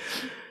do.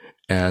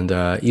 And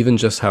even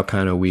just how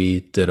kind of we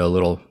did a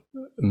little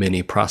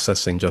mini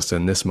processing just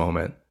in this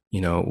moment,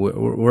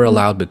 we're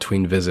allowed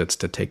between visits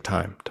to take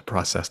time to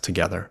process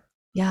together.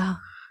 Yeah.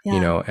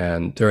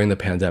 And during the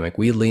pandemic,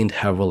 we leaned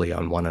heavily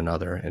on one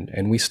another,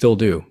 and we still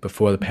do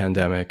before the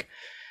pandemic.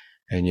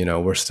 And,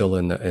 we're still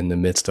in the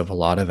midst of a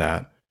lot of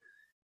that.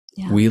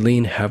 Yeah. We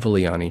lean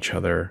heavily on each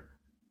other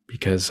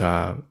because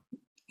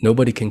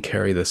nobody can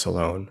carry this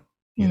alone,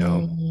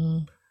 and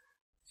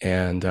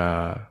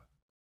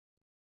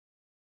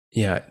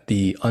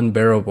the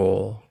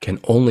unbearable can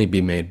only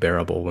be made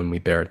bearable when we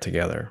bear it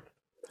together.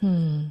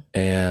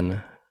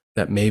 And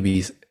that may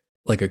be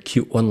like a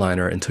cute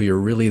one-liner until you're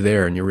really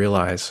there and you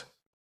realize,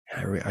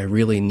 I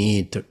really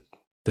need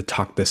to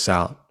talk this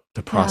out,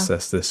 to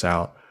process this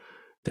out,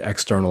 to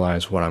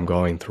externalize what I'm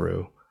going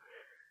through.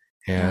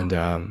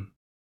 And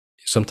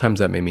sometimes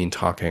that may mean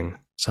talking.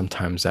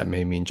 Sometimes that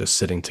may mean just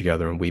sitting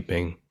together and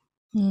weeping.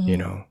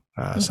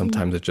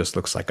 Sometimes it just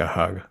looks like a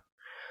hug.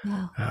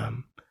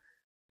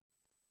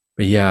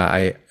 But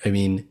I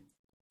mean,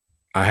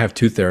 I have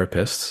 2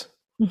 therapists.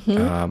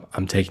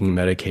 I'm taking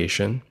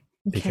medication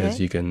because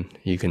you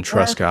can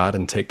trust God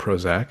and take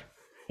Prozac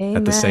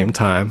at the same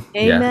time.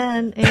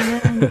 Amen.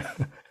 Amen.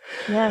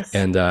 Yes.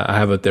 And I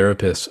have a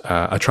therapist,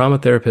 a trauma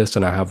therapist,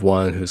 and I have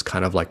one who's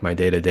kind of like my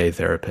day-to-day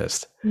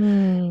therapist.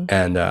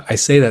 And I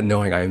say that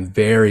knowing I'm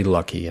very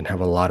lucky and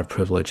have a lot of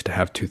privilege to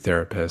have 2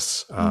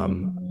 therapists.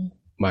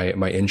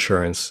 My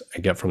insurance I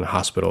get from the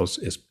hospitals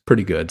is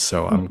pretty good,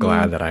 so I'm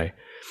glad that I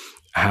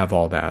have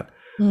all that.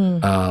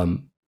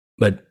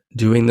 But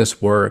doing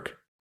this work,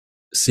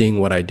 seeing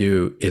what I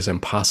do is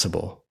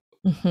impossible.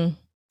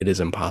 It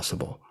is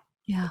impossible.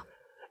 Yeah.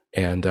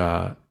 And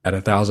at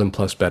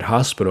 1,000+ bed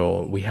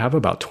hospital, we have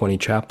about 20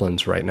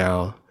 chaplains right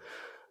now,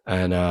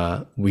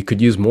 and we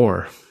could use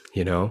more,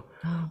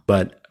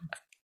 But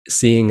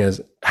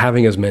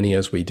having as many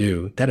as we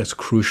do, that is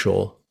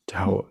crucial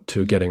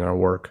to getting our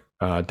work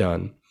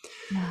done.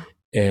 Yeah.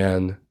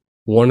 And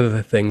one of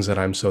the things that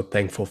I'm so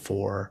thankful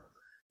for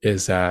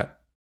is that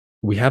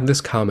we have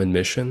this common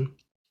mission.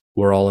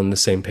 We're all on the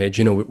same page.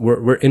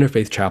 We're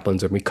interfaith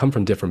chaplains and we come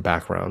from different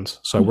backgrounds.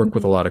 So I work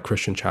with a lot of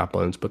Christian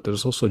chaplains, but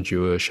there's also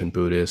Jewish and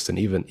Buddhist and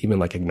even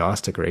like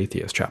agnostic or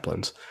atheist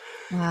chaplains.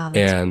 Wow.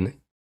 And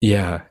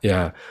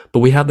but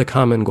we have the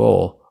common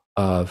goal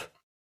of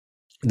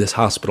this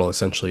hospital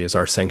essentially is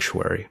our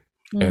sanctuary.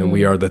 And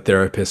we are the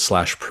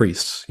therapists /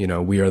 priests.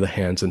 We are the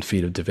hands and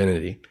feet of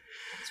divinity.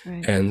 That's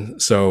right. And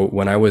so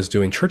when I was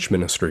doing church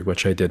ministry,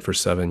 which I did for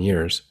 7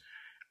 years,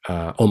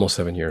 almost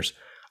 7 years,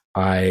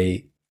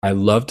 I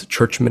loved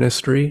church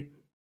ministry,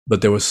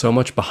 but there was so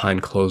much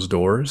behind closed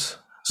doors,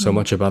 so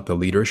much about the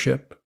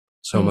leadership,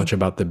 so much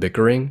about the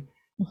bickering.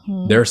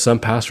 There are some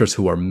pastors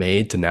who are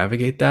made to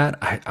navigate that.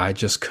 I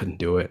just couldn't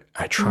do it.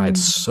 I tried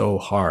so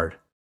hard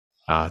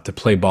to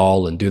play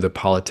ball and do the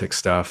politics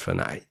stuff,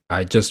 and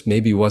I just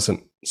maybe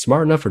wasn't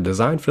smart enough or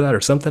designed for that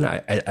or something.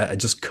 I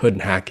just couldn't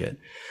hack it.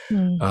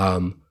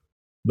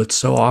 But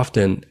so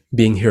often,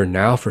 being here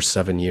now for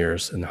 7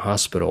 years in the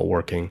hospital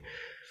working,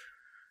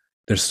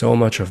 there's so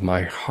much of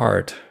my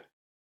heart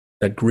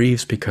that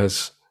grieves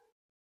because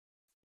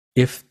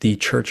if the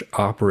church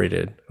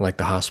operated like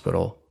the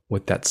hospital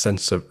with that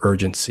sense of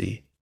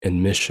urgency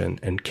and mission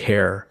and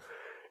care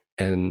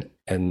and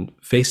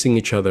facing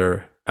each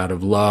other out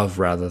of love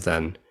rather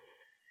than,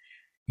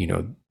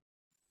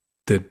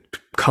 the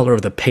color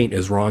of the paint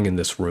is wrong in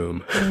this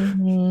room.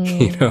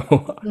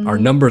 Our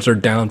numbers are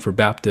down for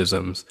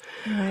baptisms.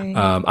 Right.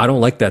 I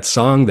don't like that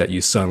song that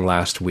you sung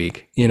last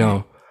week,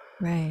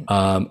 Right.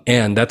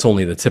 And that's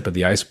only the tip of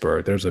the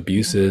iceberg. There's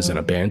abuses and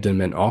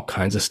abandonment, all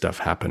kinds of stuff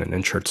happening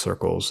in church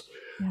circles.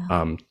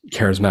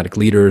 Charismatic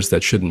leaders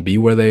that shouldn't be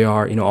where they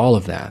are, all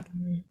of that.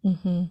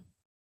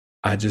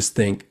 I just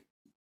think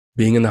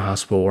being in the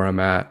hospital where I'm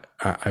at,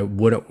 I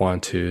wouldn't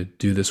want to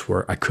do this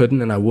work. I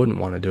couldn't and I wouldn't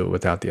want to do it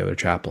without the other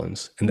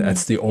chaplains. And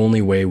that's the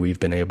only way we've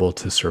been able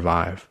to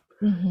survive.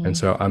 And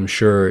so I'm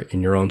sure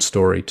in your own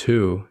story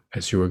too,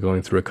 as you were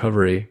going through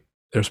recovery,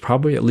 there's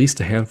probably at least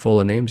a handful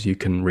of names you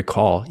can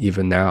recall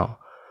even now.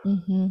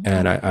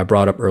 And I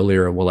brought up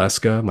earlier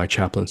Waleska, my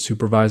chaplain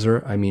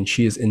supervisor. I mean,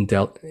 she is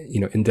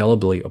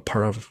indelibly a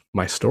part of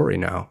my story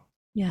now.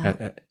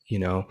 Yeah.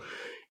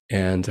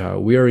 And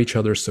we are each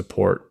other's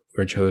support.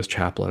 We're each other's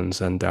chaplains.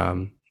 And,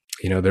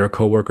 there are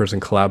coworkers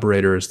and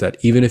collaborators that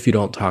even if you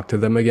don't talk to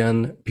them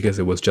again, because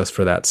it was just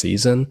for that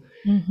season,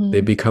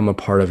 they become a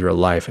part of your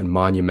life and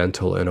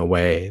monumental in a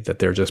way that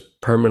they're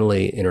just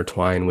permanently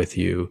intertwined with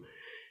you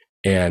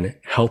and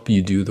help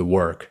you do the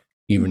work,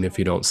 even if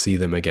you don't see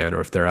them again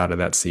or if they're out of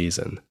that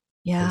season.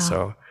 Yeah. And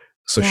so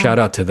shout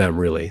out to them,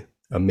 really.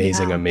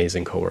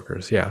 Amazing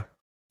coworkers. Yeah.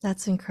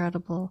 That's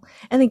incredible.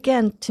 And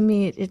again, to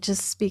me, it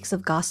just speaks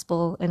of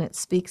gospel, and it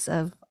speaks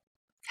of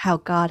how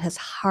God has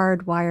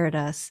hardwired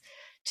us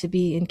to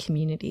be in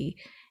community,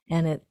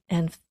 and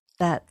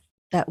that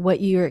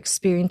what you're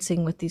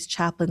experiencing with these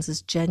chaplains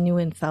is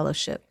genuine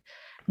fellowship,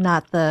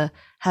 not the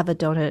have a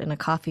donut and a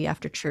coffee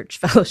after church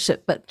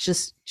fellowship, but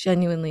just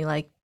genuinely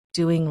like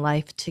doing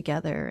life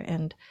together.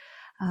 And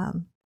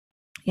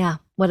yeah,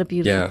 what a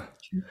beautiful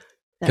Yeah.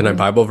 Can I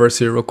Bible verse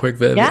here real quick,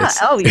 Viv? Yeah.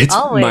 It's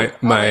always,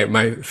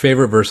 my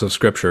favorite verse of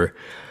scripture,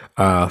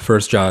 1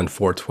 John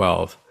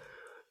 4:12.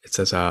 It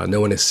says,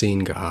 no one has seen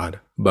God,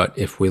 but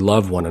if we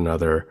love one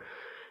another,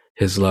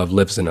 his love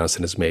lives in us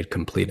and is made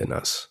complete in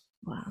us.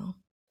 Wow.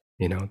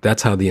 You know,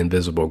 that's how the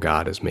invisible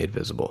God is made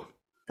visible.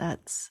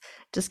 That's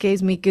just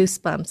gives me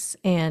goosebumps.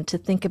 And to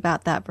think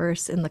about that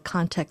verse in the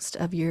context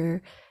of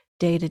your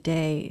day to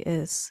day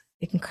is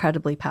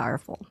incredibly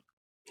powerful.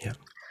 Yeah.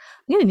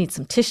 I'm going to need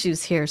some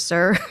tissues here,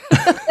 sir.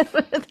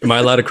 Am I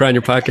allowed to cry on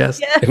your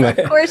podcast? Yeah,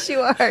 of course you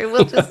are.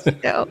 We'll just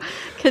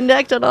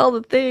connect on all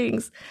the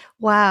things.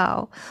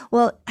 Wow.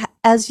 Well,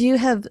 as you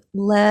have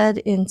led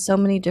in so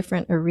many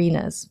different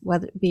arenas,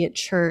 whether it be at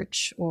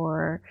church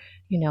or,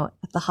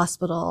 at the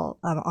hospital,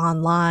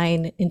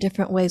 online, in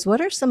different ways, what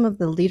are some of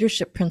the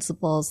leadership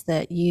principles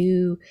that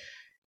you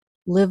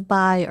live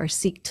by or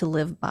seek to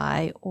live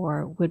by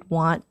or would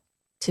want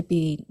to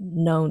be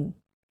known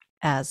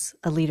as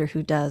a leader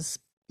who does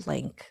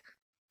blank?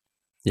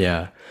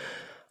 Yeah.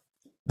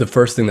 The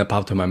first thing that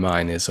popped in my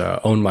mind is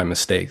own my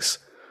mistakes.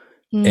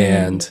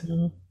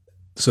 And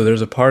so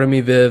there's a part of me,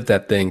 Viv,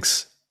 that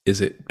thinks,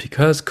 is it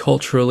because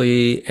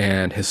culturally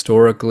and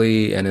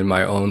historically and in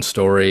my own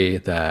story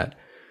that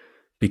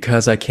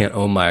because I can't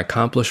own my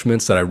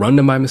accomplishments that I run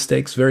to my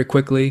mistakes very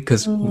quickly?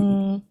 Because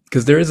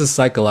there is a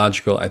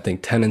psychological, I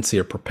think, tendency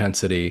or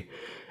propensity,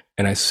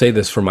 and I say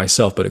this for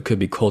myself, but it could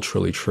be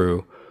culturally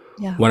true.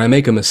 Yeah. When I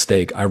make a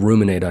mistake, I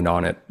ruminate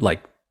on it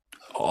like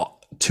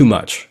too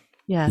much.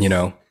 Yes.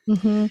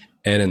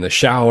 And in the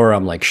shower,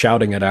 I'm like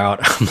shouting it out.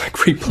 I'm like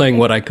replaying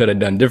what I could have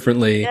done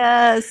differently.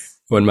 Yes.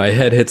 When my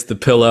head hits the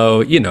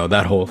pillow,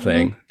 that whole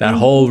thing, that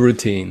whole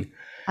routine.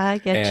 I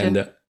get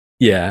you.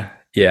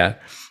 Yeah.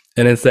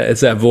 And it's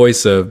that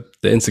voice of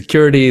the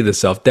insecurity, the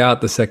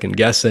self-doubt, the second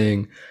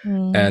guessing.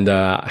 And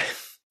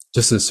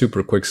just a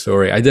super quick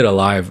story. I did a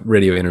live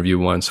radio interview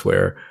once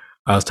where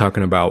I was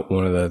talking about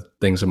one of the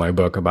things in my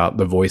book about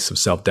the voice of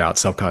self-doubt,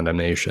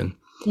 self-condemnation.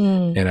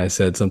 And I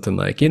said something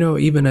like,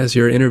 even as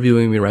you're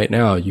interviewing me right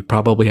now, you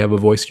probably have a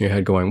voice in your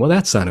head going, well,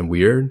 that sounded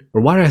weird.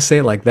 Or why did I say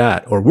it like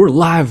that? Or we're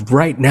live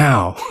right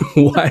now.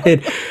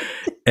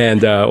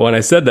 And when I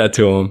said that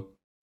to him,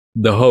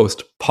 the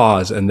host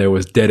paused and there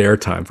was dead air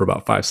time for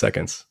about 5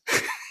 seconds.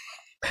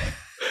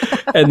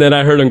 And then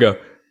I heard him go,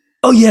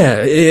 oh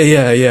yeah.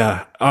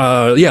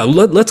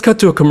 Let's cut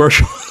to a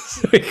commercial.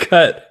 So we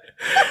cut.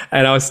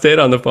 And I stayed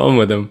on the phone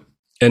with him.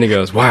 And he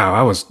goes, wow,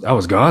 I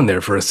was gone there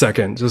for a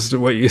second. Just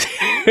what you,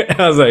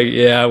 I was like,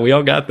 yeah, we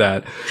all got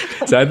that.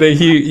 So I think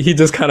he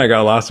just kind of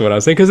got lost in what I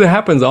was saying. Cause it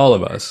happens to all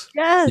of us.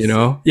 Yes.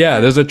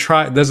 Yeah. There's a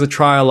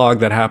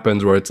trialogue that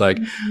happens where it's like,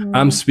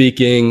 I'm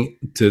speaking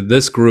to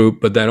this group,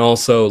 but then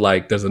also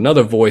like, there's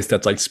another voice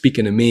that's like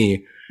speaking to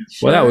me.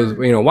 Sure. Well, that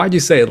was, why'd you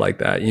say it like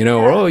that?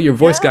 Or, oh, your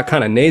voice got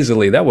kind of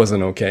nasally. That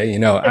wasn't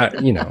okay.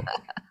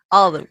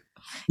 All of them.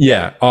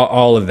 Yeah.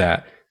 All of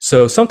that.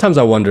 So sometimes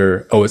I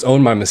wonder, is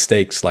own my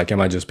mistakes, like,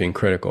 am I just being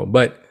critical?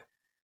 But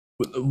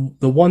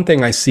the one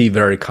thing I see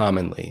very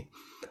commonly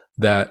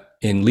that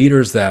in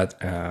leaders that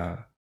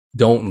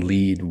don't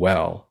lead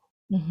well,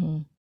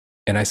 and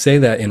I say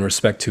that in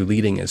respect to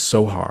leading is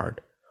so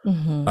hard,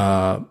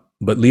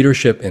 but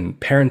leadership in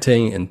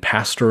parenting and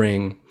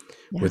pastoring,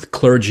 with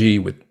clergy,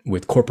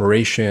 with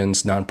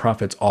corporations,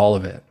 nonprofits, all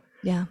of it,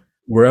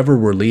 wherever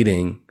we're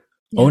leading,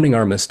 owning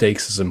our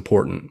mistakes is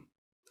important.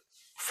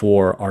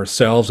 For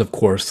ourselves, of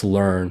course, to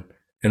learn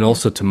and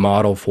also to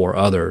model for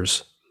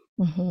others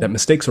that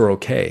mistakes are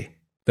okay,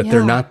 that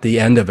they're not the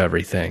end of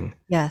everything.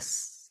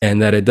 Yes.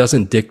 And that it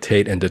doesn't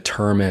dictate and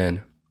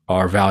determine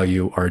our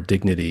value, our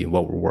dignity,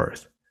 what we're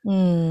worth.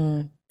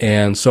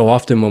 And so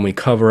often when we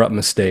cover up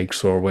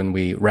mistakes or when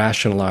we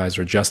rationalize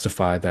or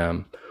justify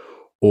them,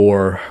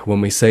 or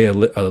when we say a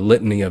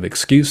litany of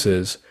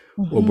excuses,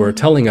 what we're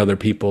telling other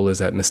people is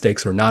that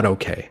mistakes are not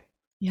okay.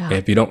 Yeah.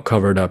 If you don't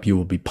cover it up, you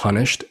will be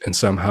punished and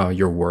somehow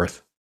you're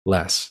worth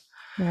less.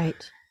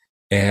 Right.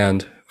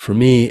 And for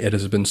me, it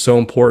has been so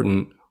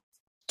important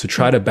to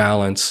try to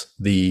balance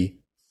the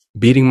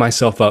beating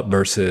myself up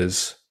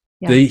versus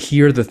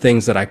here are the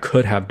things that I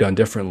could have done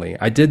differently.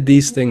 I did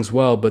these things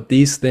well, but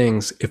these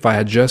things, if I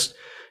had just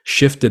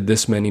shifted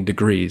this many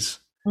degrees,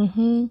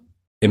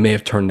 it may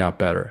have turned out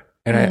better.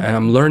 And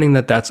I'm learning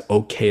that that's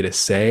okay to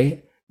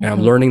say, and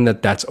I'm learning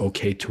that that's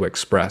okay to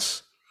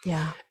express.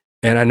 Yeah.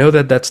 And I know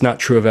that that's not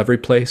true of every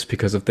place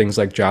because of things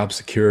like job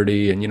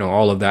security and,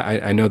 all of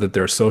that. I know that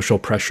there are social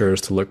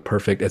pressures to look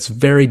perfect. It's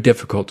very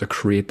difficult to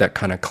create that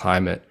kind of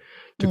climate,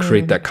 to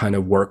create that kind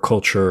of work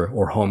culture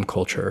or home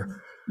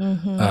culture.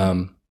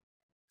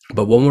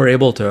 But when we're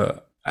able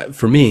to,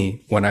 for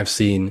me, what I've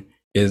seen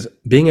is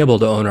being able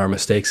to own our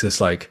mistakes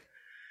is like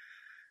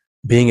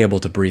being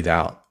able to breathe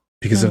out.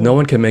 Because if no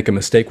one can make a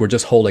mistake, we're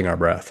just holding our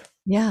breath.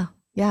 Yeah.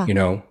 Yeah.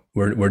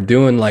 We're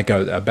doing like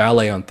a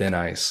ballet on thin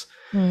ice.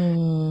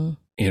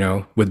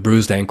 with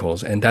bruised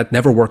ankles. And that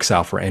never works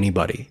out for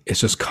anybody. It's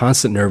just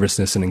constant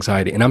nervousness and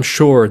anxiety. And I'm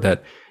sure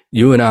that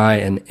you and I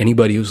and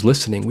anybody who's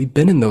listening, we've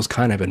been in those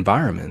kind of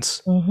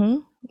environments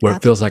where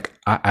it feels like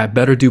I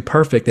better do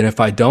perfect. And if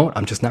I don't,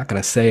 I'm just not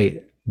going to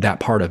say that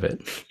part of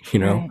it.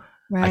 Right.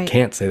 I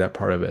can't say that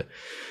part of it.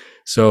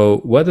 So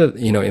whether,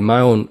 in my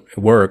own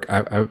work,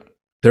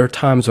 there are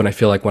times when I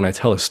feel like when I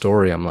tell a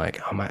story, I'm like,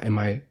 am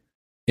I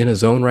in a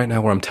zone right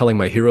now where I'm telling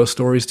my hero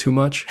stories too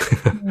much?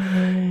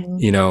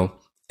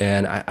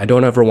 And I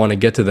don't ever want to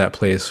get to that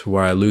place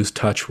where I lose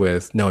touch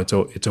with, no,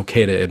 it's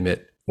okay to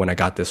admit when I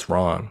got this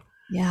wrong.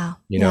 Yeah.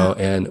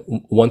 And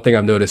one thing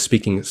I've noticed,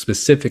 speaking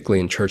specifically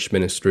in church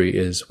ministry,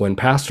 is when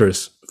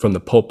pastors from the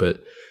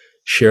pulpit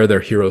share their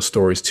hero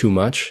stories too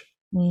much,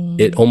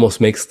 it almost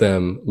makes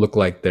them look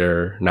like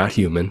they're not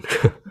human.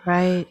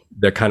 Right.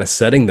 They're kind of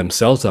setting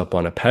themselves up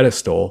on a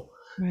pedestal.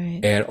 Right.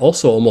 And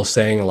also almost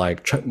saying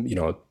like,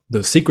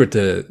 the secret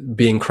to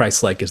being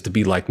Christ-like is to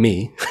be like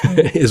me,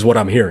 is what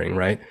I'm hearing,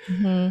 right?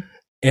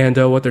 And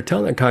what they're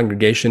telling the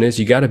congregation is,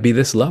 you got to be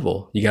this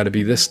level. You got to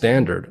be this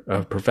standard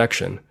of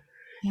perfection.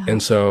 Yeah.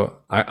 And so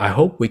I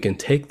hope we can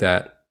take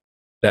that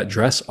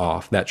dress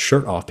off, that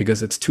shirt off,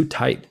 because it's too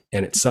tight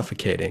and it's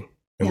suffocating,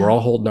 and we're all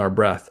holding our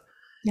breath.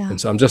 Yeah.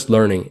 And so I'm just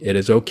learning it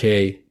is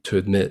okay to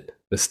admit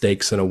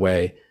mistakes in a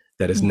way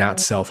that is not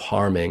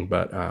self-harming,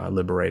 but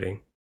liberating.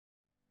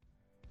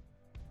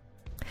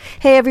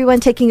 Hey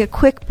everyone, taking a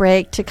quick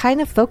break to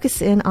kind of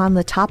focus in on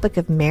the topic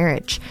of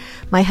marriage.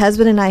 My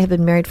husband and I have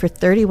been married for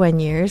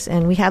 31 years,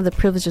 and we have the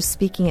privilege of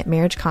speaking at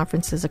marriage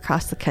conferences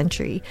across the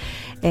country.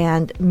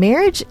 And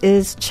marriage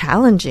is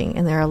challenging,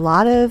 and there are a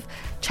lot of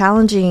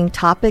challenging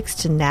topics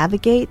to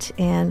navigate.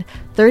 And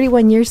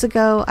 31 years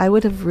ago, I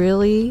would have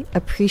really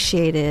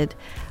appreciated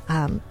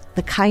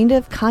the kind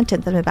of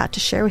content that I'm about to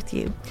share with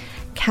you.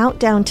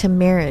 Countdown to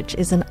Marriage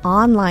is an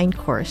online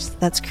course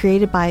that's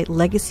created by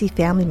Legacy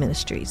Family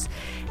Ministries,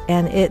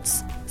 and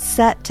it's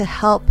set to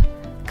help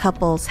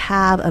couples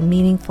have a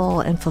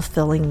meaningful and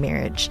fulfilling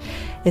marriage.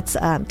 It's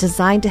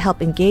designed to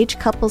help engage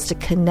couples to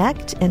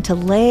connect and to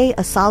lay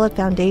a solid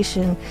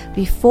foundation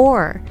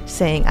before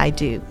saying I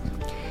do.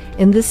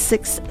 In this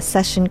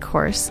 6-session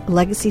course,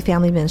 Legacy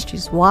Family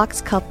Ministries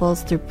walks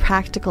couples through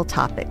practical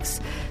topics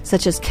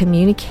such as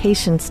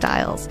communication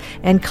styles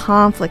and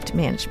conflict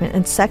management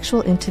and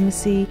sexual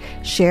intimacy,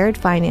 shared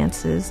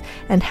finances,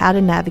 and how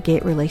to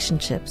navigate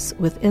relationships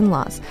with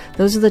in-laws.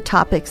 Those are the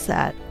topics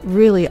that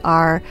really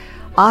are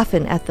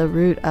often at the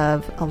root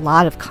of a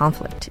lot of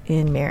conflict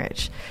in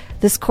marriage.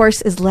 This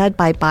course is led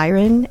by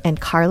Byron and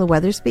Carla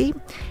Weathersby,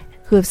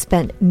 who have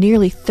spent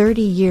nearly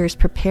 30 years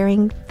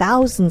preparing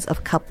thousands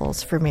of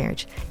couples for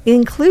marriage,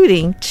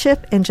 including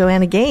Chip and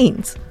Joanna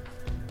Gaines.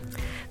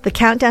 The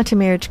Countdown to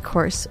Marriage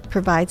course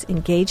provides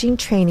engaging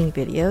training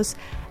videos,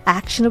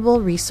 actionable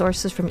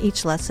resources from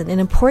each lesson,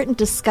 and important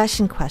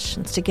discussion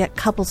questions to get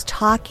couples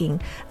talking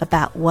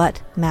about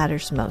what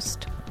matters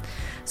most.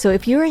 So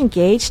if you're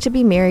engaged to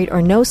be married or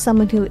know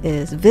someone who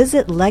is,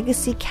 visit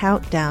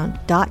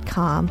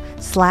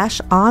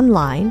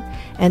legacycountdown.com/online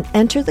and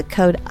enter the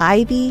code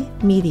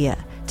IVMedia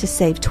to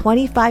save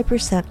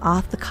 25%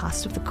 off the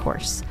cost of the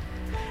course.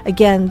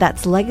 Again,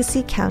 that's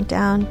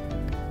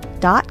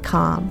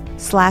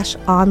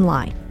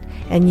legacycountdown.com/online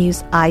and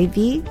use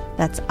IV,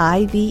 that's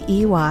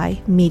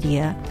IVEY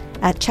media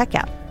at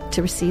checkout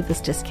to receive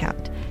this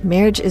discount.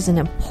 Marriage is an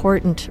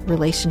important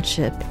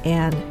relationship,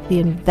 and the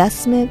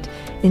investment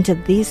into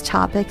these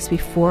topics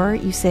before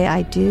you say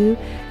I do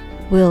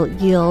will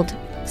yield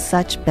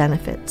such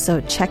benefit. So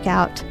check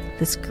out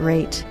this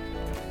great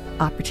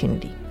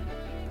opportunity.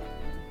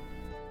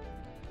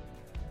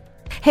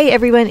 Hey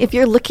everyone, if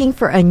you're looking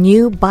for a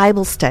new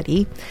Bible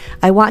study,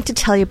 I want to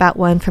tell you about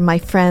one from my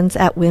friends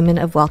at Women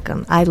of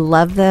Welcome. I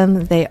love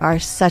them. They are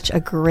such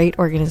a great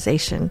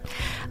organization.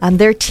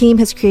 Their team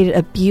has created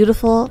a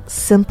beautiful,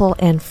 simple,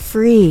 and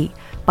free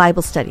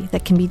Bible study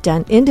that can be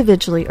done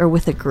individually or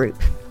with a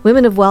group.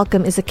 Women of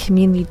Welcome is a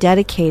community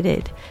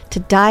dedicated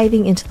to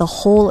diving into the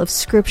whole of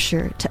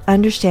Scripture to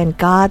understand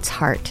God's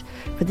heart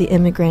for the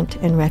immigrant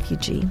and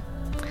refugee.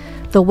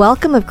 The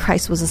welcome of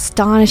Christ was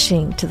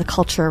astonishing to the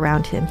culture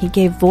around him. He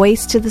gave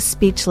voice to the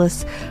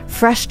speechless,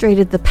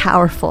 frustrated the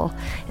powerful,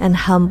 and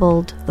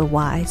humbled the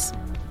wise.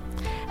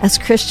 As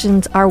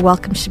Christians, our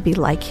welcome should be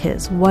like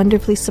his,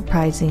 wonderfully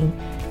surprising,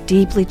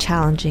 deeply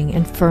challenging,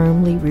 and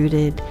firmly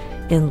rooted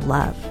in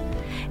love.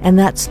 And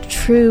that's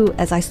true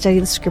as I study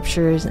the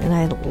Scriptures and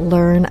I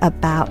learn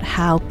about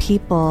how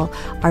people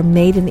are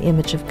made in the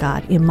image of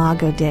God,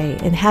 Imago Dei.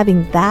 And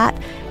having that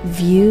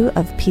view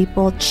of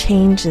people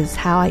changes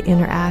how I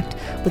interact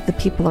with the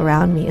people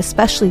around me,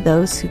 especially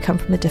those who come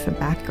from a different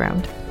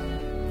background.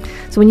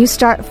 So when you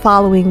start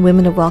following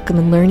Women of Welcome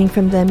and learning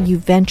from them, you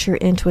venture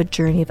into a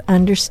journey of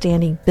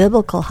understanding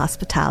biblical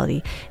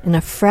hospitality in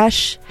a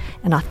fresh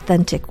and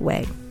authentic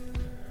way.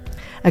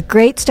 A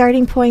great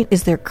starting point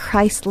is their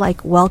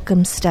Christ-like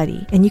welcome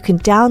study, and you can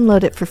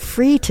download it for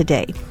free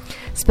today.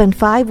 Spend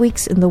 5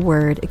 weeks in the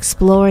Word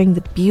exploring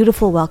the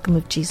beautiful welcome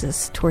of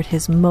Jesus toward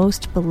his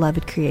most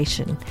beloved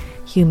creation,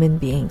 human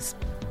beings.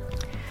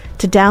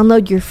 To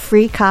download your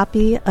free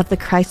copy of the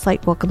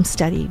Christ-Light Welcome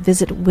Study,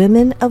 visit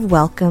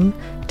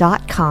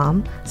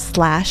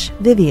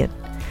womenofwelcome.com/Vivian.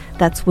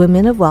 That's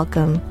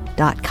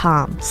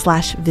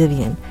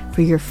womenofwelcome.com/Vivian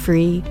for your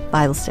free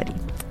Bible study.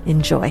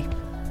 Enjoy.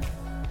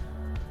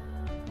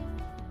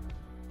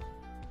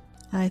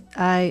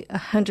 I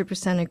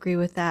 100% agree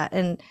with that.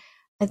 And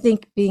I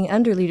think being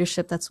under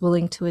leadership that's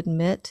willing to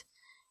admit,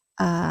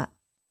 I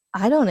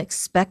don't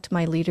expect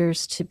my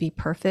leaders to be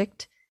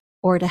perfect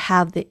or to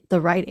have the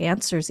right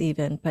answers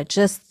even, but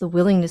just the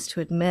willingness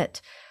to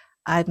admit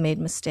I've made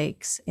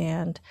mistakes.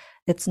 And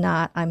it's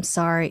not, I'm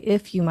sorry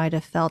if you might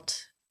have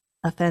felt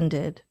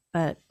offended,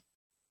 but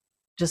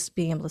just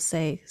being able to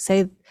say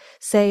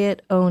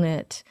it, own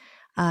it,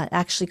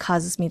 actually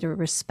causes me to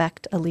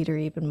respect a leader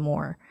even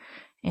more.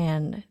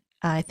 And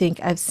I think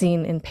I've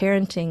seen in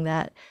parenting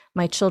that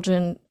my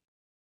children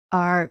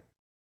are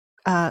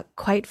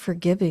quite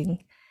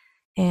forgiving.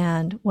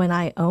 And when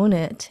I own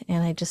it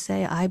and I just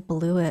say, I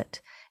blew it.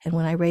 And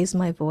when I raise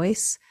my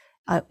voice,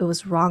 it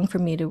was wrong for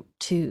me to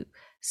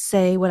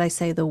say what I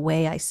say the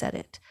way I said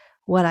it.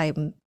 What I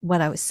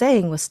was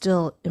saying was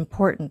still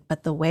important,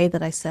 but the way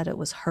that I said it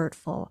was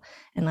hurtful.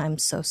 And I'm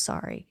so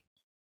sorry.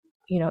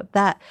 You know,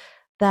 that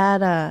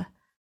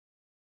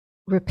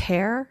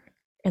repair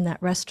and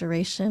that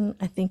restoration,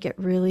 I think it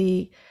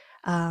really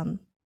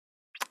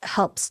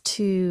helps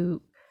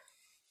to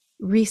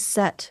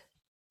reset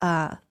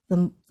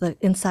the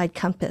inside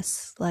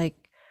compass,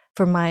 like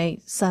for my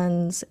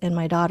sons and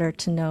my daughter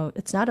to know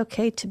it's not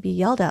okay to be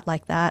yelled at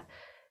like that,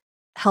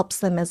 helps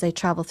them as they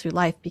travel through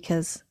life,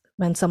 because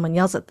when someone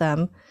yells at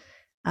them,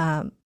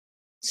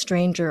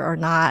 stranger or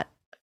not,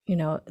 you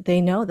know,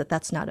 they know that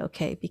that's not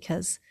okay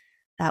because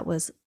that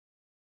was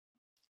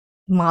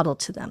modeled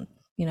to them,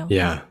 you know.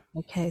 Yeah.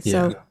 Okay.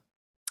 So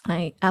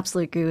I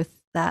absolutely agree with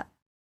that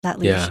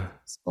leadership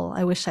principle.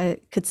 I wish I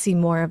could see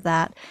more of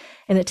that.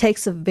 And it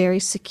takes a very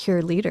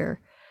secure leader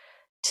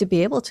to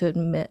be able to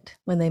admit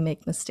when they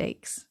make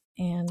mistakes.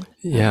 And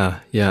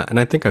And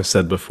I think I've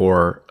said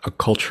before, a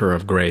culture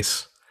of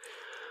grace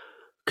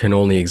can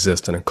only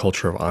exist in a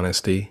culture of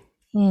honesty.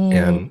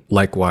 And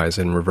likewise,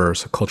 in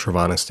reverse, a culture of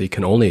honesty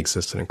can only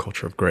exist in a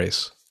culture of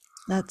grace.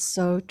 That's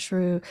so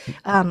true.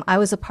 I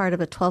was a part of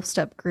a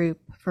 12-step group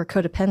for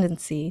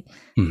codependency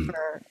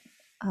for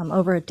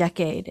over a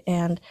decade.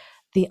 And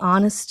the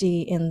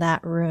honesty in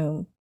that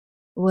room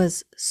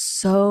was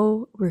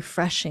so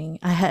refreshing.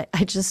 I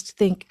just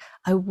think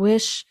I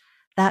wish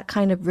that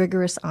kind of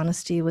rigorous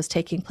honesty was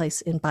taking place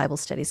in Bible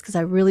studies, because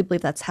I really believe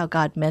that's how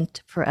God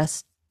meant for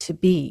us to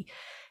be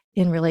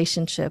in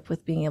relationship,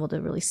 with being able to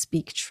really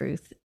speak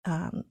truth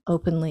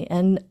openly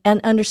and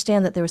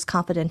understand that there was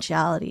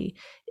confidentiality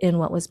in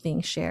what was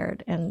being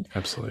shared. And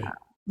absolutely,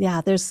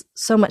 there's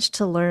so much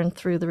to learn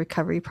through the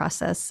recovery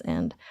process.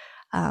 And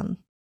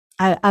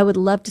I would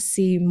love to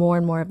see more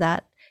and more of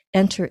that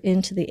enter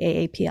into the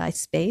AAPI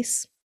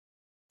space.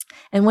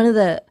 And one of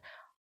the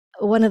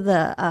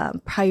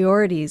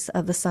priorities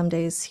of the Some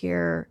Days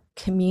Here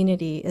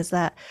community is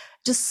that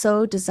just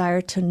so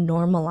desire to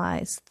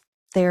normalize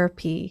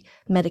therapy,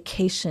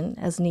 medication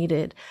as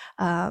needed,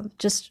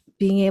 just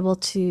being able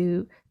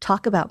to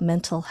talk about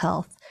mental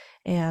health.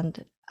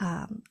 And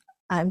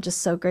I'm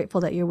just so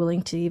grateful that you're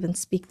willing to even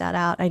speak that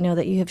out. I know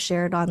that you have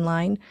shared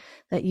online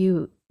that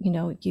you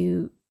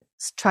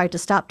tried to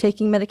stop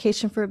taking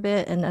medication for a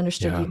bit and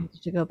understood you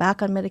needed to go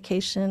back on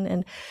medication.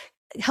 And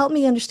help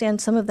me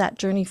understand some of that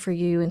journey for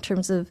you in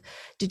terms of,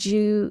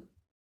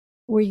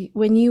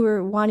 when you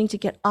were wanting to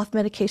get off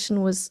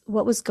medication,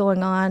 what was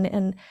going on,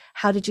 and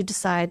how did you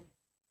decide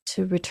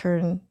to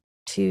return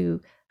to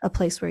a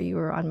place where you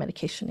were on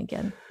medication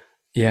again?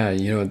 Yeah,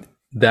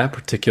 that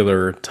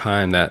particular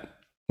time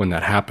when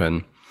that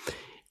happened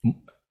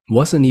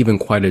wasn't even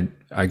quite a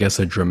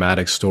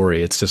dramatic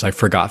story. It's just I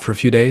forgot for a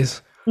few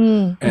days.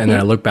 And then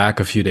I looked back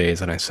a few days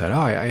and I said,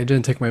 I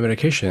didn't take my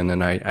medication,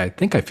 and I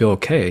think I feel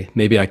okay.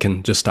 Maybe I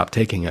can just stop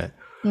taking it.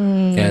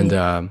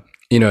 And,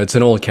 it's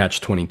an old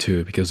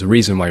catch-22, because the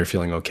reason why you're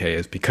feeling okay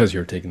is because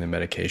you're taking the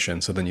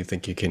medication. So then you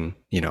think you can,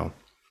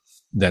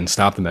 then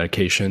stop the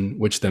medication,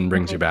 which then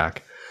brings you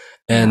back.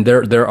 And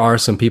there are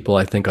some people,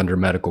 I think, under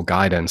medical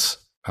guidance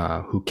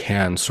who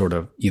can sort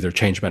of either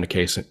change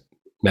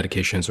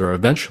medications or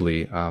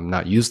eventually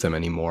not use them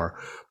anymore.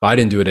 But I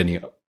didn't do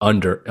it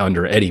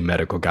under any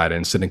medical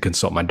guidance. Didn't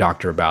consult my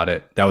doctor about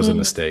it. That was a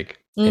mistake.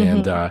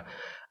 And I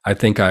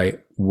think I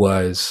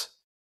was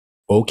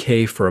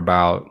okay for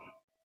about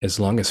as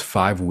long as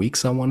 5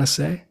 weeks, I want to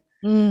say.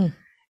 And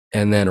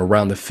then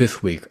around the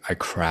 5th week, I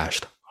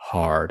crashed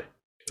hard.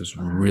 It was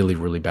really,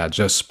 really bad,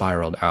 just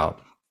spiraled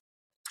out.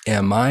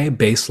 And my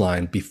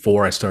baseline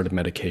before I started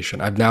medication,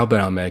 I've now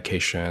been on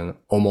medication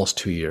almost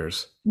 2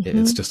 years.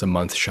 It's just a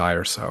month shy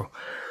or so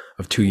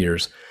of 2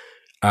 years.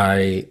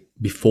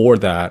 Before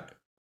that,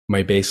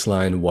 my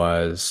baseline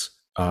was,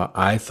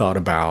 I thought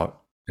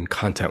about, and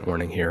content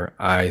warning here,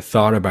 I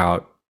thought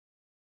about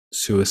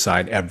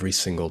suicide every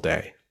single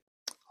day.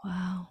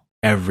 Wow.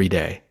 Every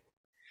day.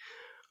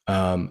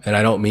 And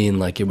I don't mean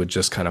like it would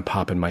just kind of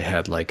pop in my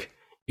head, like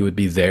it would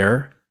be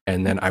there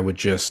and then I would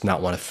just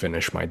not want to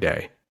finish my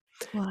day.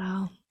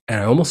 Wow. And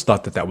I almost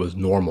thought that that was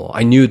normal.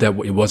 I knew that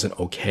it wasn't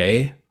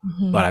okay,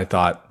 but I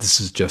thought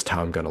this is just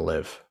how I'm going to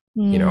live,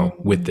 you know,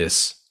 with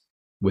this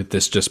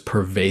just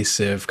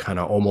pervasive kind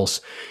of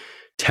almost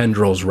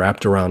tendrils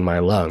wrapped around my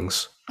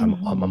lungs.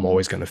 I'm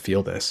always going to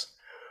feel this.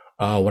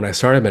 When I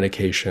started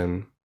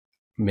medication,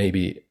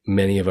 maybe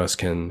many of us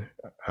can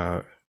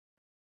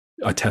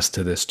attest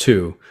to this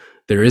too.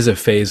 There is a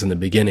phase in the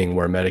beginning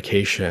where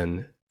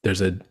medication,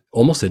 there's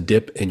almost a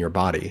dip in your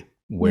body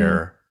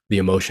where the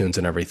emotions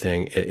and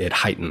everything, it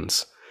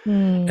heightens.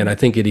 And I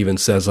think it even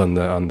says on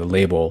the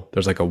label,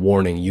 there's like a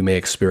warning, you may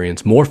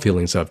experience more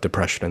feelings of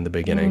depression in the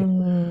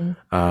beginning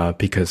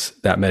because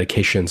that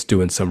medication's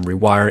doing some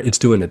rewire. It's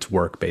doing its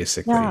work,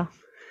 basically. Yeah.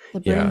 The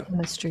brain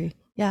chemistry.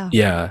 Yeah.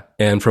 Yeah.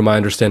 And from my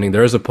understanding,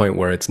 there is a point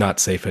where it's not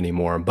safe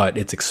anymore, but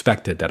it's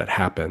expected that it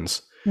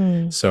happens.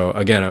 So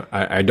again,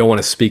 I don't want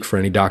to speak for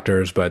any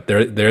doctors, but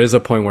there is a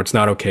point where it's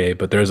not okay,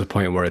 but there is a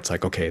point where it's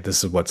like, okay,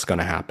 this is what's going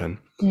to happen.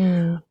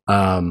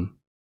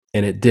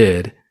 And it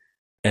did.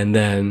 And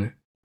then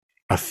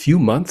a few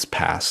months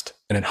passed.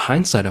 And in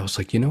hindsight, I was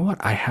like, you know what?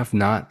 I have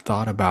not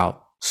thought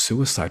about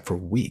suicide for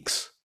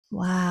weeks.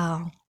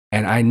 Wow.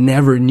 And I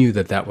never knew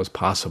that that was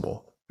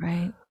possible.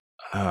 Right.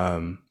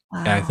 And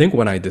I think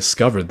when I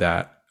discovered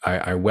that,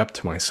 I wept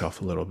to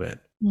myself a little bit.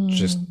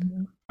 Just,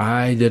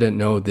 I didn't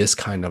know this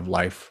kind of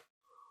life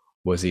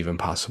was even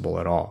possible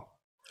at all.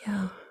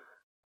 Yeah.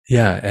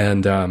 Yeah.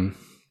 And,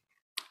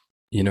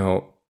 you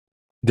know,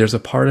 there's a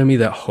part of me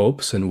that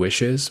hopes and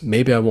wishes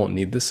maybe I won't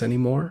need this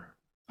anymore.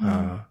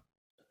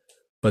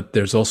 But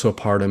there's also a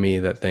part of me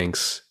that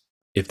thinks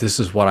if this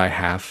is what I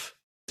have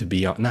to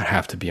be on, not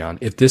have to be on,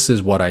 if this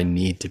is what I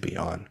need to be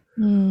on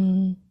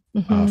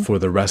for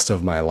the rest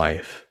of my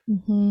life,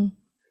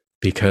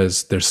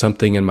 because there's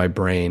something in my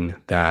brain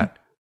that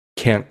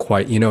can't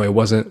quite, you know,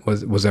 was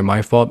it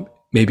my fault?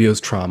 Maybe it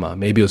was trauma.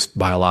 Maybe it was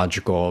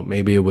biological.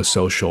 Maybe it was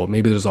social.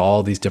 Maybe there's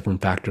all these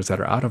different factors that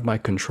are out of my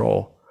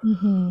control.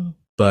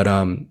 But,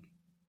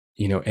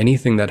 you know,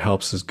 anything that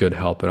helps is good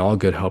help, and all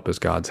good help is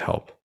God's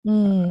help.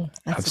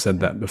 I've said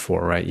that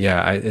before, right?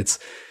 Yeah.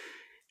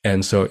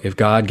 And so if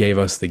God gave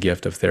us the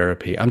gift of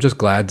therapy, I'm just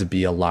glad to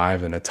be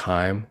alive in a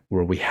time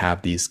where we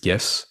have these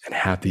gifts and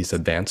have these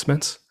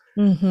advancements.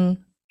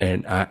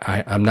 And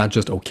I'm not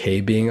just okay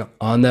being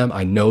on them.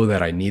 I know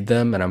that I need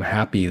them, and I'm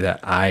happy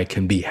that I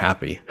can be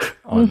happy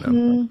on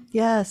them.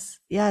 Yes,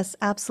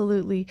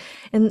 absolutely.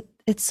 And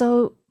it's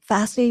so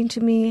fascinating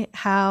to me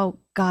how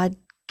God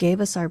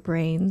gave us our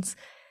brains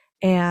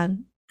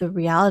and the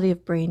reality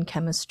of brain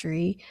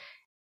chemistry,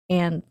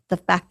 and the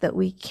fact that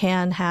we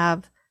can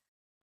have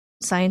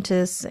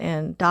scientists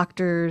and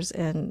doctors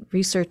and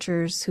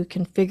researchers who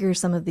can figure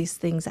some of these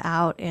things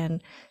out,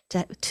 and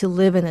to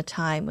live in a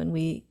time when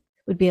we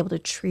would be able to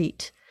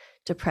treat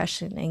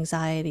depression,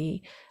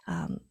 anxiety,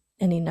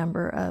 any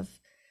number of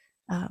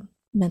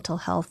mental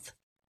health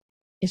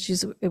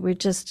issues. We're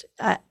just,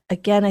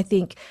 again, I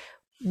think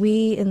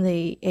we in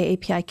the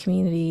AAPI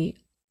community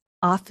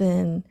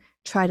often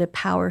try to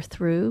power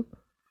through.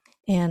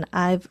 And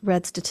I've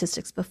read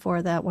statistics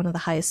before that one of the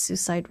highest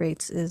suicide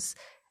rates is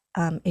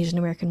Asian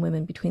American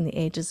women between the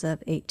ages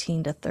of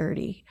 18 to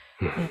 30.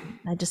 And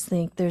I just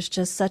think there's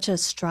just such a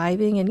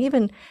striving, and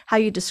even how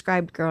you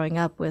described growing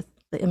up with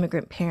the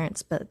immigrant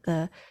parents, but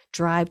the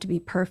drive to be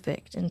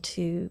perfect and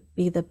to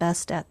be the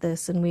best at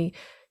this. And we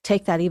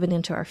take that even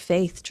into our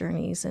faith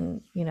journeys,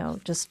 and, you know,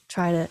 just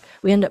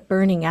we end up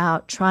burning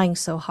out, trying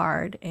so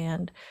hard.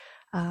 And,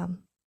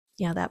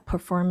 that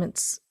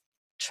performance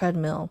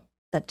treadmill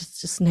that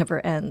just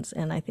never ends.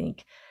 And I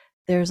think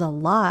there's a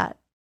lot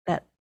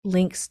that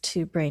links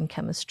to brain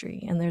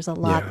chemistry, and there's a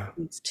lot that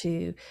leads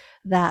to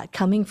that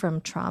coming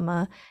from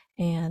trauma.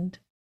 And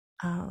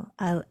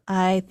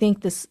I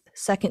think this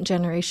second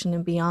generation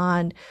and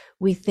beyond,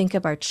 we think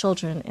of our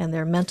children and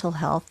their mental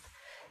health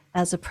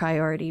as a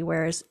priority,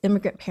 whereas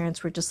immigrant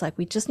parents were just like,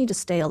 we just need to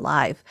stay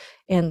alive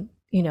and,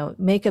 you know,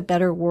 make a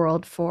better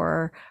world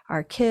for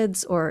our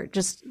kids, or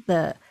just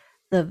the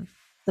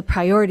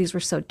priorities were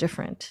so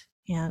different.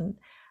 And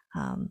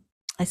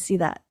I see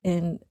that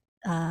in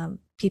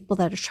people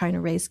that are trying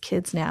to raise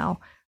kids now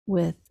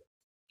with,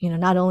 you know,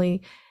 not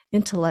only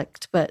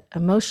intellect, but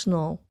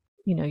emotional,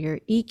 you know, your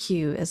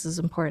EQ is as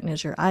important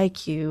as your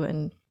IQ.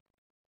 And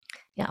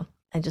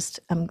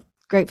I'm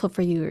grateful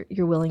for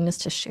your willingness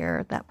to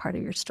share that part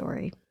of your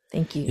story.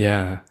 Thank you.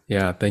 Yeah.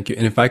 Thank you.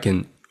 And if I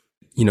can,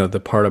 you know, the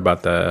part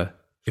about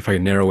if I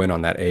narrow in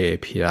on that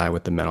AAPI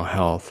with the mental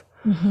health,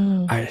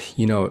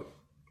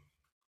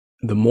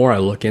 the more I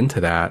look into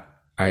that,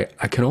 I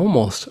can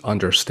almost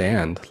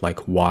understand like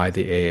why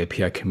the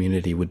AAPI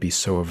community would be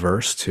so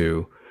averse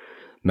to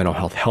mental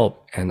health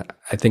help. And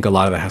I think a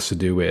lot of that has to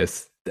do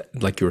with,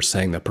 like you were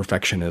saying, the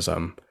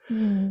perfectionism,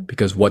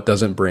 because what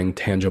doesn't bring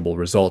tangible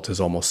results is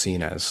almost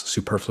seen as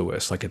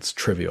superfluous, like it's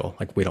trivial,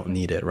 like we don't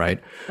need it,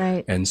 right?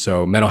 Right. And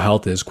so mental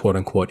health is quote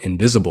unquote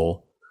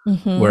invisible,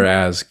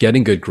 whereas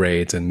getting good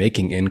grades and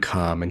making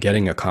income and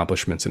getting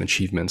accomplishments and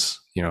achievements,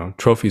 you know,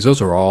 trophies,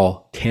 those are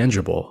all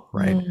tangible,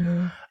 right?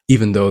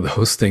 even though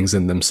those things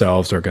in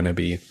themselves are going to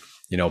be,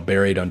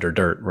 buried under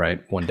dirt, right?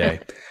 One day.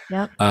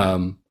 Yep.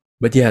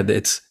 But yeah,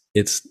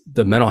 it's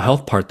the mental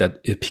health part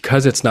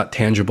because it's not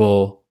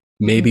tangible,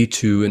 maybe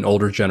to an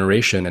older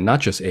generation, and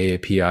not just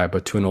AAPI,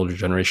 but to an older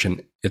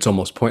generation, it's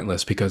almost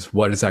pointless, because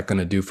what is that going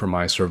to do for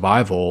my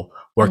survival?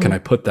 Where can I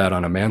put that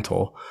on a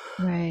mantle?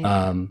 Right.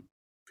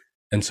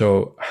 And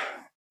so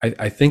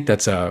I think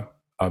that's a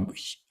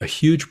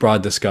huge,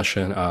 broad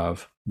discussion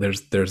of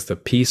there's the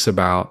piece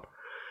about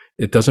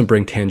it doesn't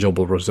bring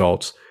tangible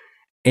results.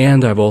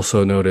 And I've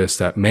also noticed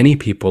that many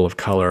people of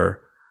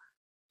color,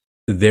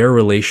 their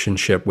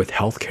relationship with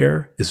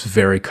healthcare is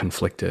very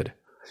conflicted.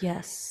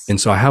 Yes. And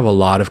so I have a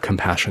lot of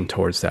compassion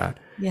towards that.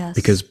 Yes.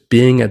 Because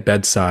being at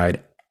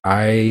bedside,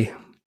 I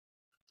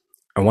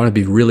want to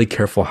be really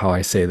careful how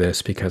I say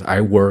this, because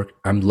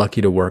I'm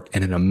lucky to work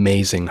in an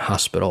amazing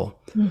hospital.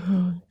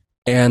 Mm-hmm.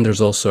 And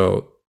there's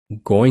also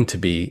going to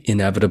be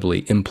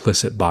inevitably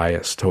implicit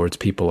bias towards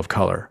people of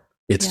color.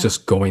 It's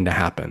just going to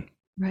happen.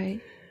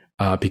 Right.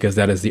 Because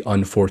that is the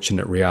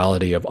unfortunate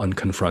reality of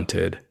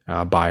unconfronted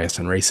bias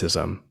and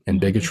racism and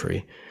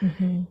bigotry.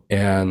 Mm-hmm.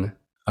 And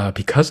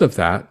because of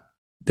that,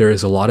 there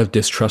is a lot of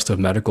distrust of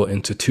medical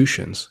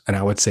institutions, and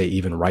I would say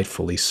even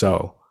rightfully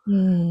so.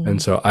 Mm.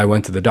 And so I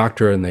went to the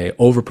doctor and they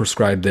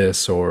overprescribed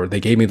this, or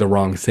they gave me the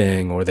wrong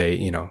thing, or they,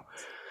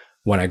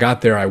 when I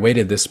got there, I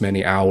waited this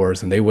many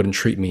hours and they wouldn't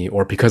treat me,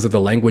 or because of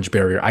the language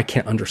barrier, I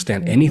can't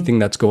understand anything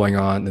that's going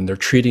on, and they're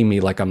treating me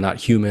like I'm not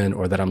human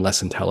or that I'm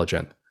less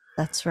intelligent.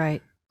 That's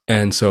right.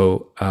 And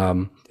so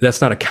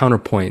that's not a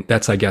counterpoint.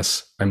 That's, I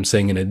guess, I'm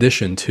saying in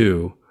addition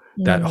to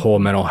that whole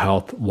mental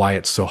health, why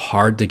it's so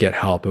hard to get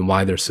help and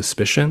why there's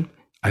suspicion.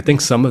 I think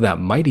some of that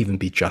might even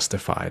be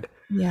justified.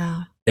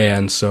 Yeah.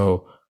 And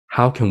so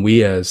how can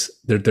we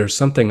there's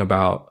something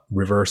about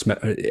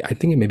I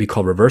think it may be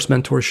called reverse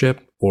mentorship,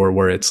 or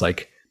where it's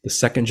like the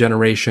second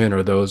generation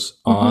or those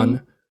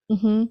on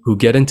who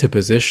get into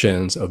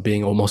positions of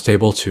being almost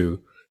able to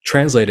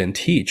translate and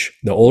teach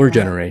the older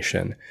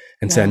generation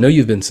and say, I know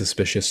you've been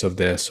suspicious of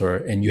this,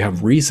 and you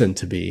have reason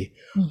to be,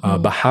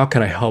 but how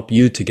can I help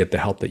you to get the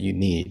help that you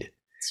need?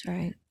 That's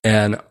right.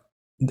 And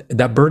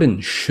that burden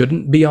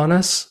shouldn't be on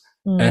us.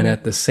 And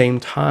at the same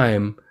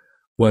time,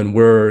 when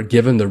we're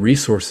given the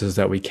resources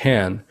that we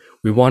can,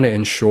 we want to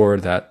ensure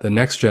that the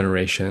next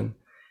generation,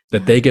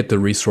 that they get the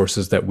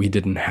resources that we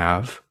didn't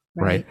have,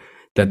 right?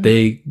 That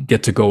they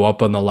get to go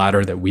up on the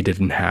ladder that we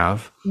didn't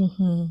have.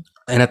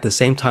 And at the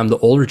same time, the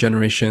older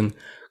generation,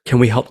 can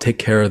we help take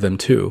care of them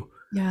too?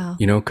 Yeah.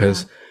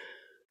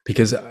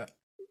 Because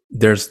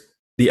there's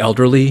the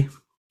elderly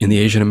in the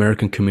Asian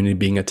American community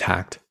being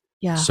attacked.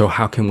 Yeah. So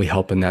how can we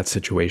help in that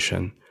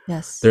situation?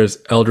 Yes. There's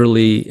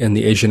elderly in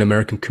the Asian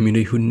American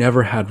community who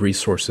never had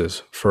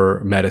resources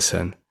for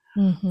medicine,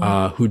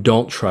 who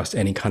don't trust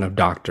any kind of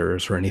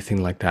doctors or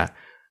anything like that.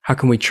 How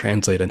can we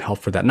translate and help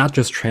for that? Not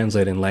just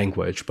translate in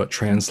language, but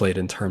translate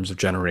in terms of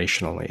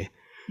generationally.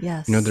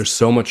 Yes. There's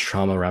so much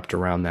trauma wrapped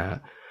around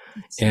that.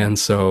 And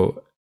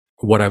so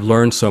what I've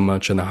learned so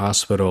much in the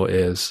hospital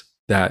is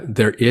that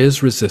there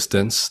is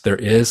resistance. There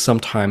is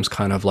sometimes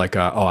kind of like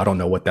I don't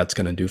know what that's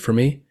going to do for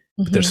me.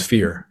 But there's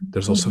fear.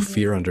 There's also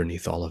fear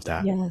underneath all of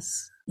that.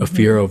 Yes. A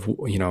fear of,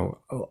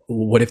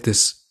 what if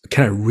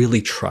can I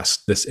really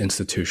trust this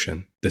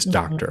institution, this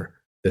doctor,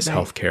 this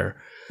healthcare?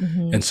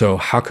 And so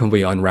how can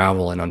we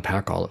unravel and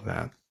unpack all of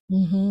that?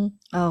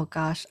 Oh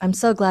gosh, I'm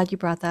so glad you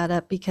brought that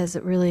up, because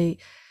it really,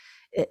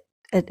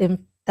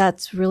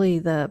 that's really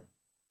the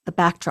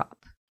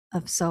backdrop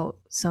of so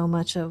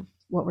much of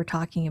what we're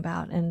talking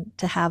about. And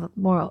to have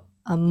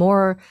a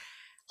more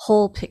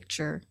whole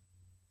picture,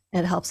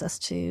 it helps us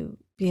to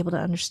be able to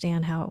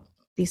understand how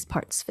these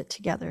parts fit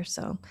together.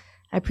 So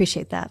I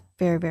appreciate that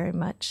very, very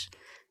much.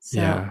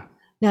 So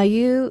now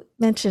you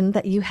mentioned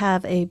that you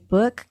have a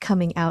book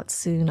coming out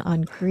soon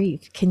on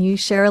grief. Can you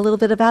share a little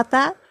bit about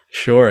that?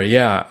 Sure.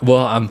 Yeah.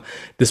 Well,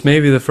 this may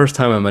be the first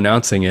time I'm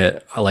announcing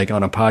it like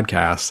on a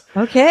podcast.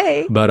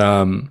 Okay. But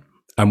I'm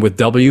with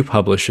W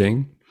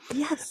Publishing.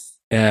 Yes.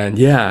 And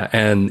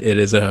and it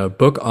is a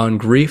book on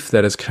grief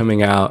that is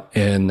coming out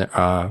in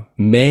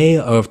May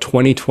of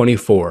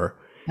 2024.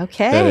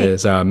 Okay. That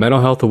is Mental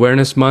Health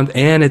Awareness Month,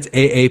 and it's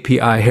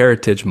AAPI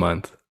Heritage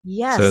Month.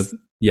 Yes. So,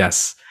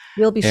 yes.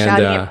 We'll be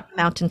shouting at the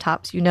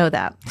mountaintops. You know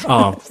that.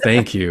 Oh,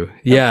 thank you.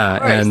 Yeah.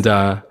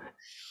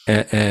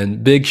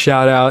 And big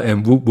shout out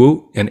and whoop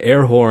whoop and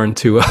air horn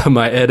to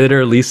my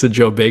editor, Lisa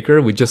Jo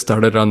Baker. We just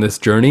started on this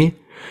journey.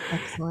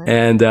 Excellent.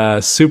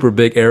 And super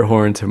big air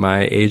horn to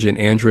my agent,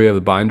 Andrea of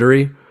the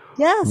Bindery.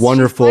 Yes.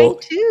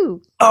 Wonderful. She's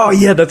too. Oh,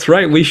 yeah, that's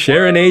right. We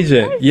share an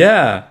agent.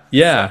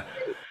 Yeah.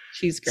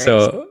 She's great.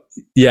 So,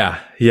 yeah.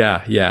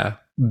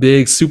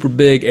 Super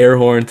big air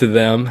horn to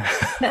them.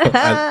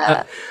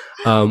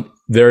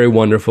 Very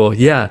wonderful.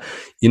 Yeah.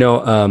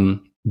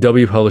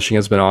 W Publishing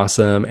has been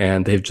awesome,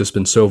 and they've just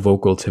been so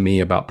vocal to me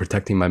about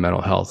protecting my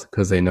mental health,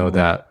 because they know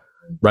that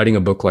writing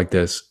a book like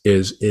this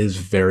is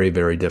very,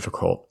 very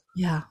difficult.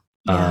 Yeah.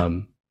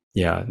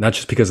 Not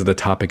just because of the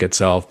topic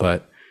itself,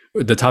 but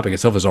the topic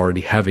itself is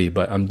already heavy,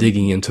 but I'm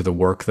digging into the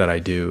work that I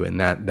do,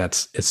 and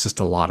it's just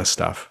a lot of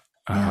stuff.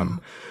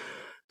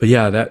 But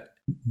yeah,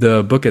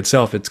 the book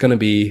itself, it's going to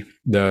be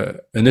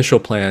the initial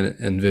plan.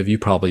 And Viv, you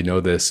probably know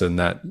this, and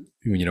that,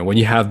 when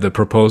you have the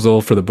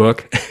proposal for the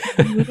book,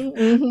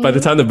 by the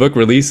time the book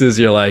releases,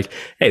 you're like,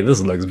 hey,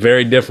 this looks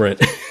very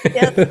different.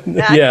 Yes,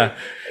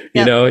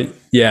 exactly.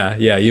 Yeah.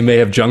 You may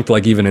have junked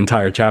like even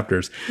entire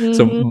chapters.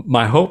 So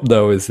my hope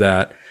though is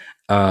that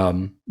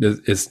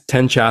is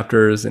 10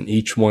 chapters, and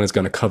each one is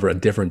going to cover a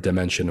different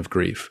dimension of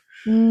grief.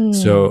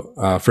 So,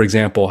 for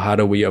example, how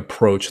do we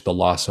approach the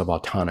loss of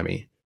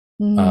autonomy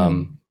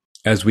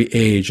as we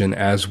age and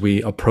as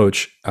we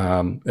approach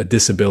a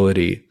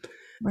disability,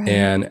 right,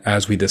 and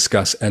as we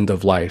discuss end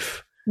of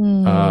life?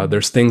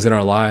 There's things in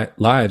our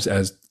lives,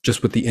 as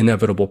just with the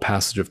inevitable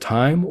passage of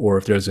time, or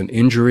if there's an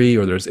injury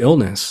or there's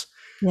illness,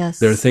 yes,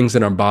 there are things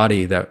in our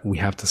body that we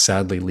have to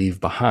sadly leave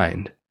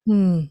behind.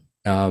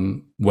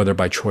 Whether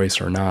by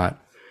choice or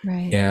not.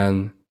 Right.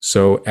 And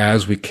so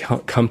as we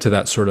come to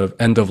that sort of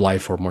end of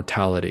life or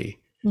mortality,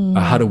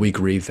 how do we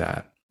grieve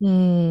that?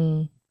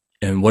 And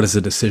what does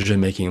the decision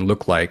making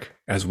look like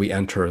as we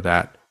enter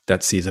that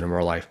season of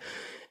our life?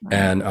 Right.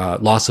 And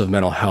loss of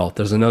mental health.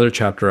 There's another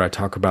chapter I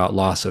talk about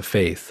loss of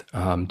faith.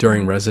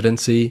 During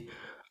residency,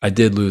 I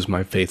did lose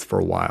my faith for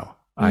a while.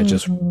 I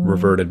just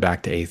reverted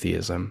back to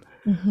atheism.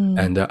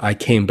 And I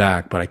came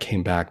back, but I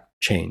came back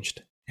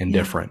changed and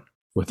different,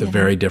 with a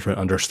very different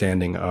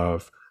understanding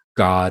of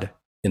God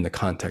in the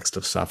context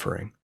of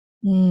suffering.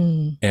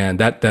 And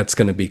that's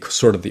going to be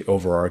sort of the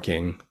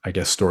overarching, I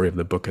guess, story of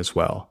the book as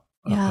well,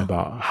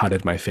 about how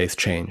did my faith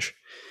change.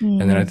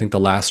 And then I think the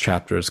last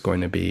chapter is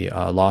going to be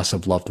loss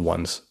of loved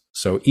ones.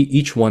 So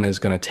each one is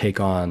going to take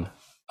on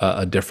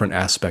a different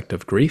aspect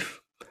of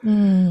grief.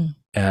 And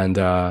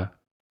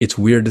it's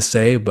weird to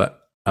say, but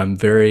I'm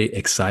very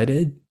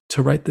excited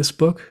to write this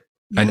book.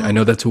 I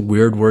know that's a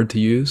weird word to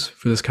use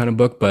for this kind of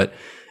book, but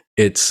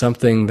it's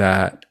something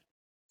that,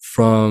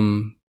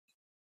 from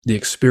the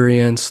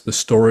experience, the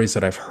stories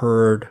that I've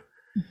heard,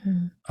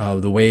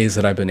 the ways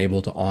that I've been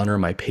able to honor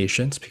my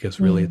patients, because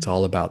really it's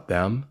all about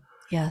them.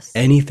 Yes.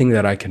 Anything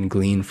that I can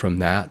glean from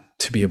that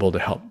to be able to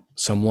help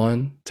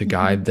someone, to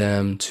guide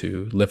them,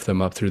 to lift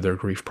them up through their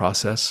grief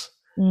process,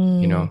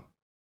 I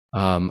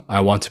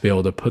want to be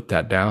able to put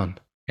that down.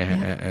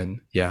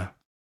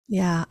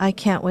 Yeah, I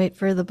can't wait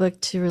for the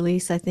book to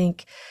release. I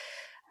think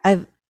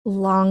I've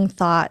long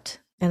thought,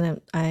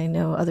 and I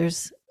know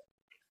others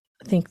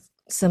think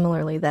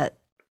similarly, that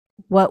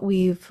what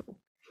we've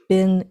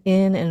been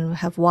in and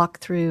have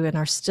walked through and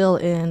are still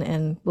in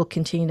and will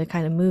continue to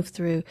kind of move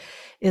through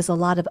is a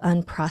lot of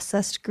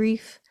unprocessed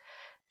grief.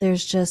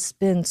 There's just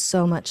been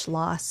so much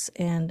loss,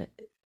 and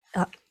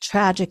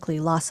tragically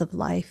loss of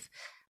life,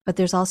 but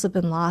there's also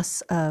been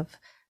loss of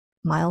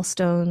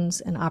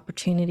milestones and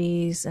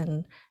opportunities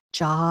and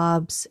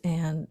jobs.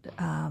 And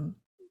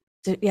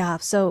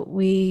so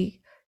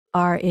we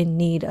are in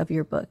need of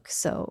your book.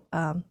 So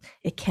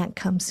it can't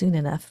come soon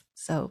enough.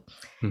 So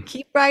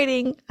keep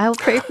writing. I'll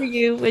pray for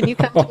you when you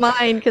come to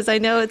mind, because I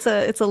know it's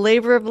a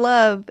labor of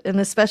love, and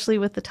especially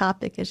with the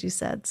topic, as you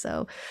said.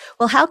 So,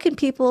 well, how can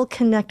people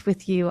connect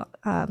with you?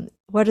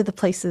 What are the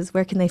places?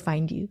 Where can they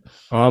find you?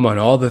 Oh, I'm on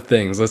all the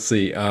things. Let's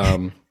see.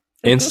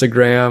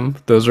 Instagram,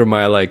 those are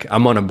my,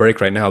 I'm on a break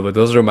right now, but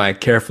those are my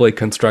carefully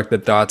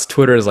constructed thoughts.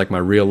 Twitter is like my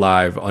real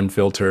live,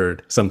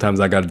 unfiltered.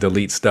 Sometimes I got to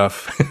delete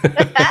stuff.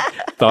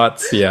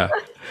 Thoughts. Yeah.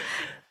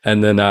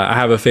 And then I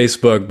have a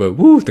Facebook, but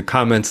the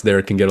comments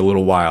there can get a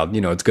little wild.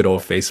 It's good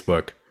old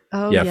Facebook.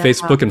 Oh, yeah.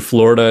 Facebook in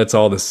Florida, it's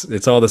all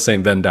the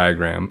same Venn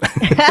diagram.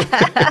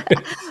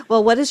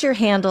 Well, what is your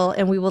handle?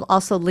 And we will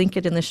also link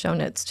it in the show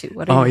notes too.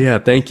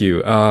 Thank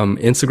you.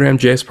 Instagram,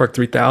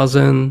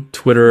 JSPark3000,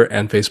 Twitter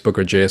and Facebook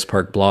are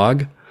JSPark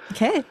blog.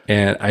 Okay.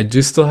 And I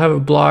do still have a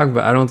blog,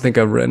 but I don't think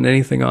I've written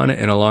anything on it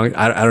in a long.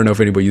 I don't know if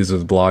anybody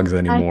uses blogs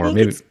anymore. I think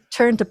maybe it's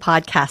turned to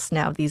podcasts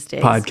now these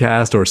days.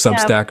 Podcast or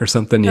Substack or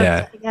something.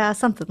 Yeah,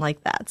 something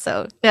like that.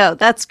 So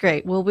that's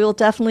great. Well, we'll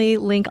definitely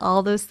link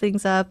all those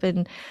things up,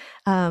 and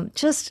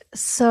just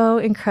so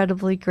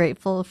incredibly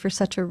grateful for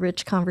such a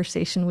rich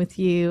conversation with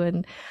you.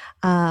 And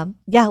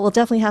we'll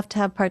definitely have to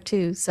have part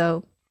 2.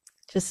 So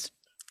just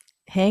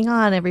hang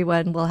on,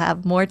 everyone. We'll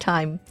have more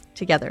time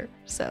together.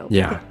 So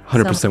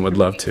 100% would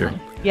love to.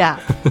 Yeah.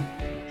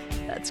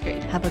 That's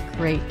great. Have a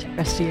great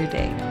rest of your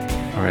day.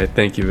 All right.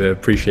 Thank you, Viv.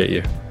 Appreciate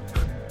you.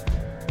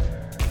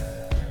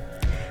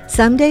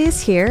 Someday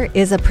is Here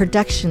is a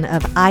production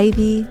of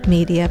Ivy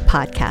Media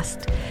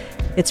Podcast.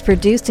 It's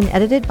produced and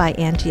edited by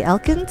Angie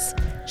Elkins.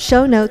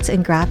 Show notes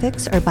and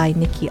graphics are by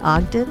Nikki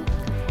Ogden.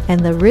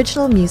 And the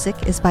original music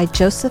is by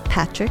Joseph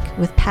Patrick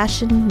with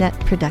Passion Net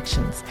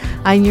Productions.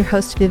 I'm your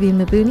host, Vivian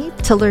Mabuni.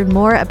 To learn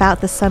more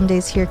about the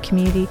Somedays Here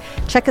community,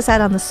 check us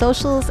out on the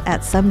socials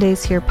at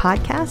Somedays Here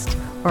Podcast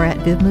or at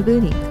Viv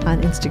Mabuni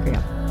on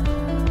Instagram.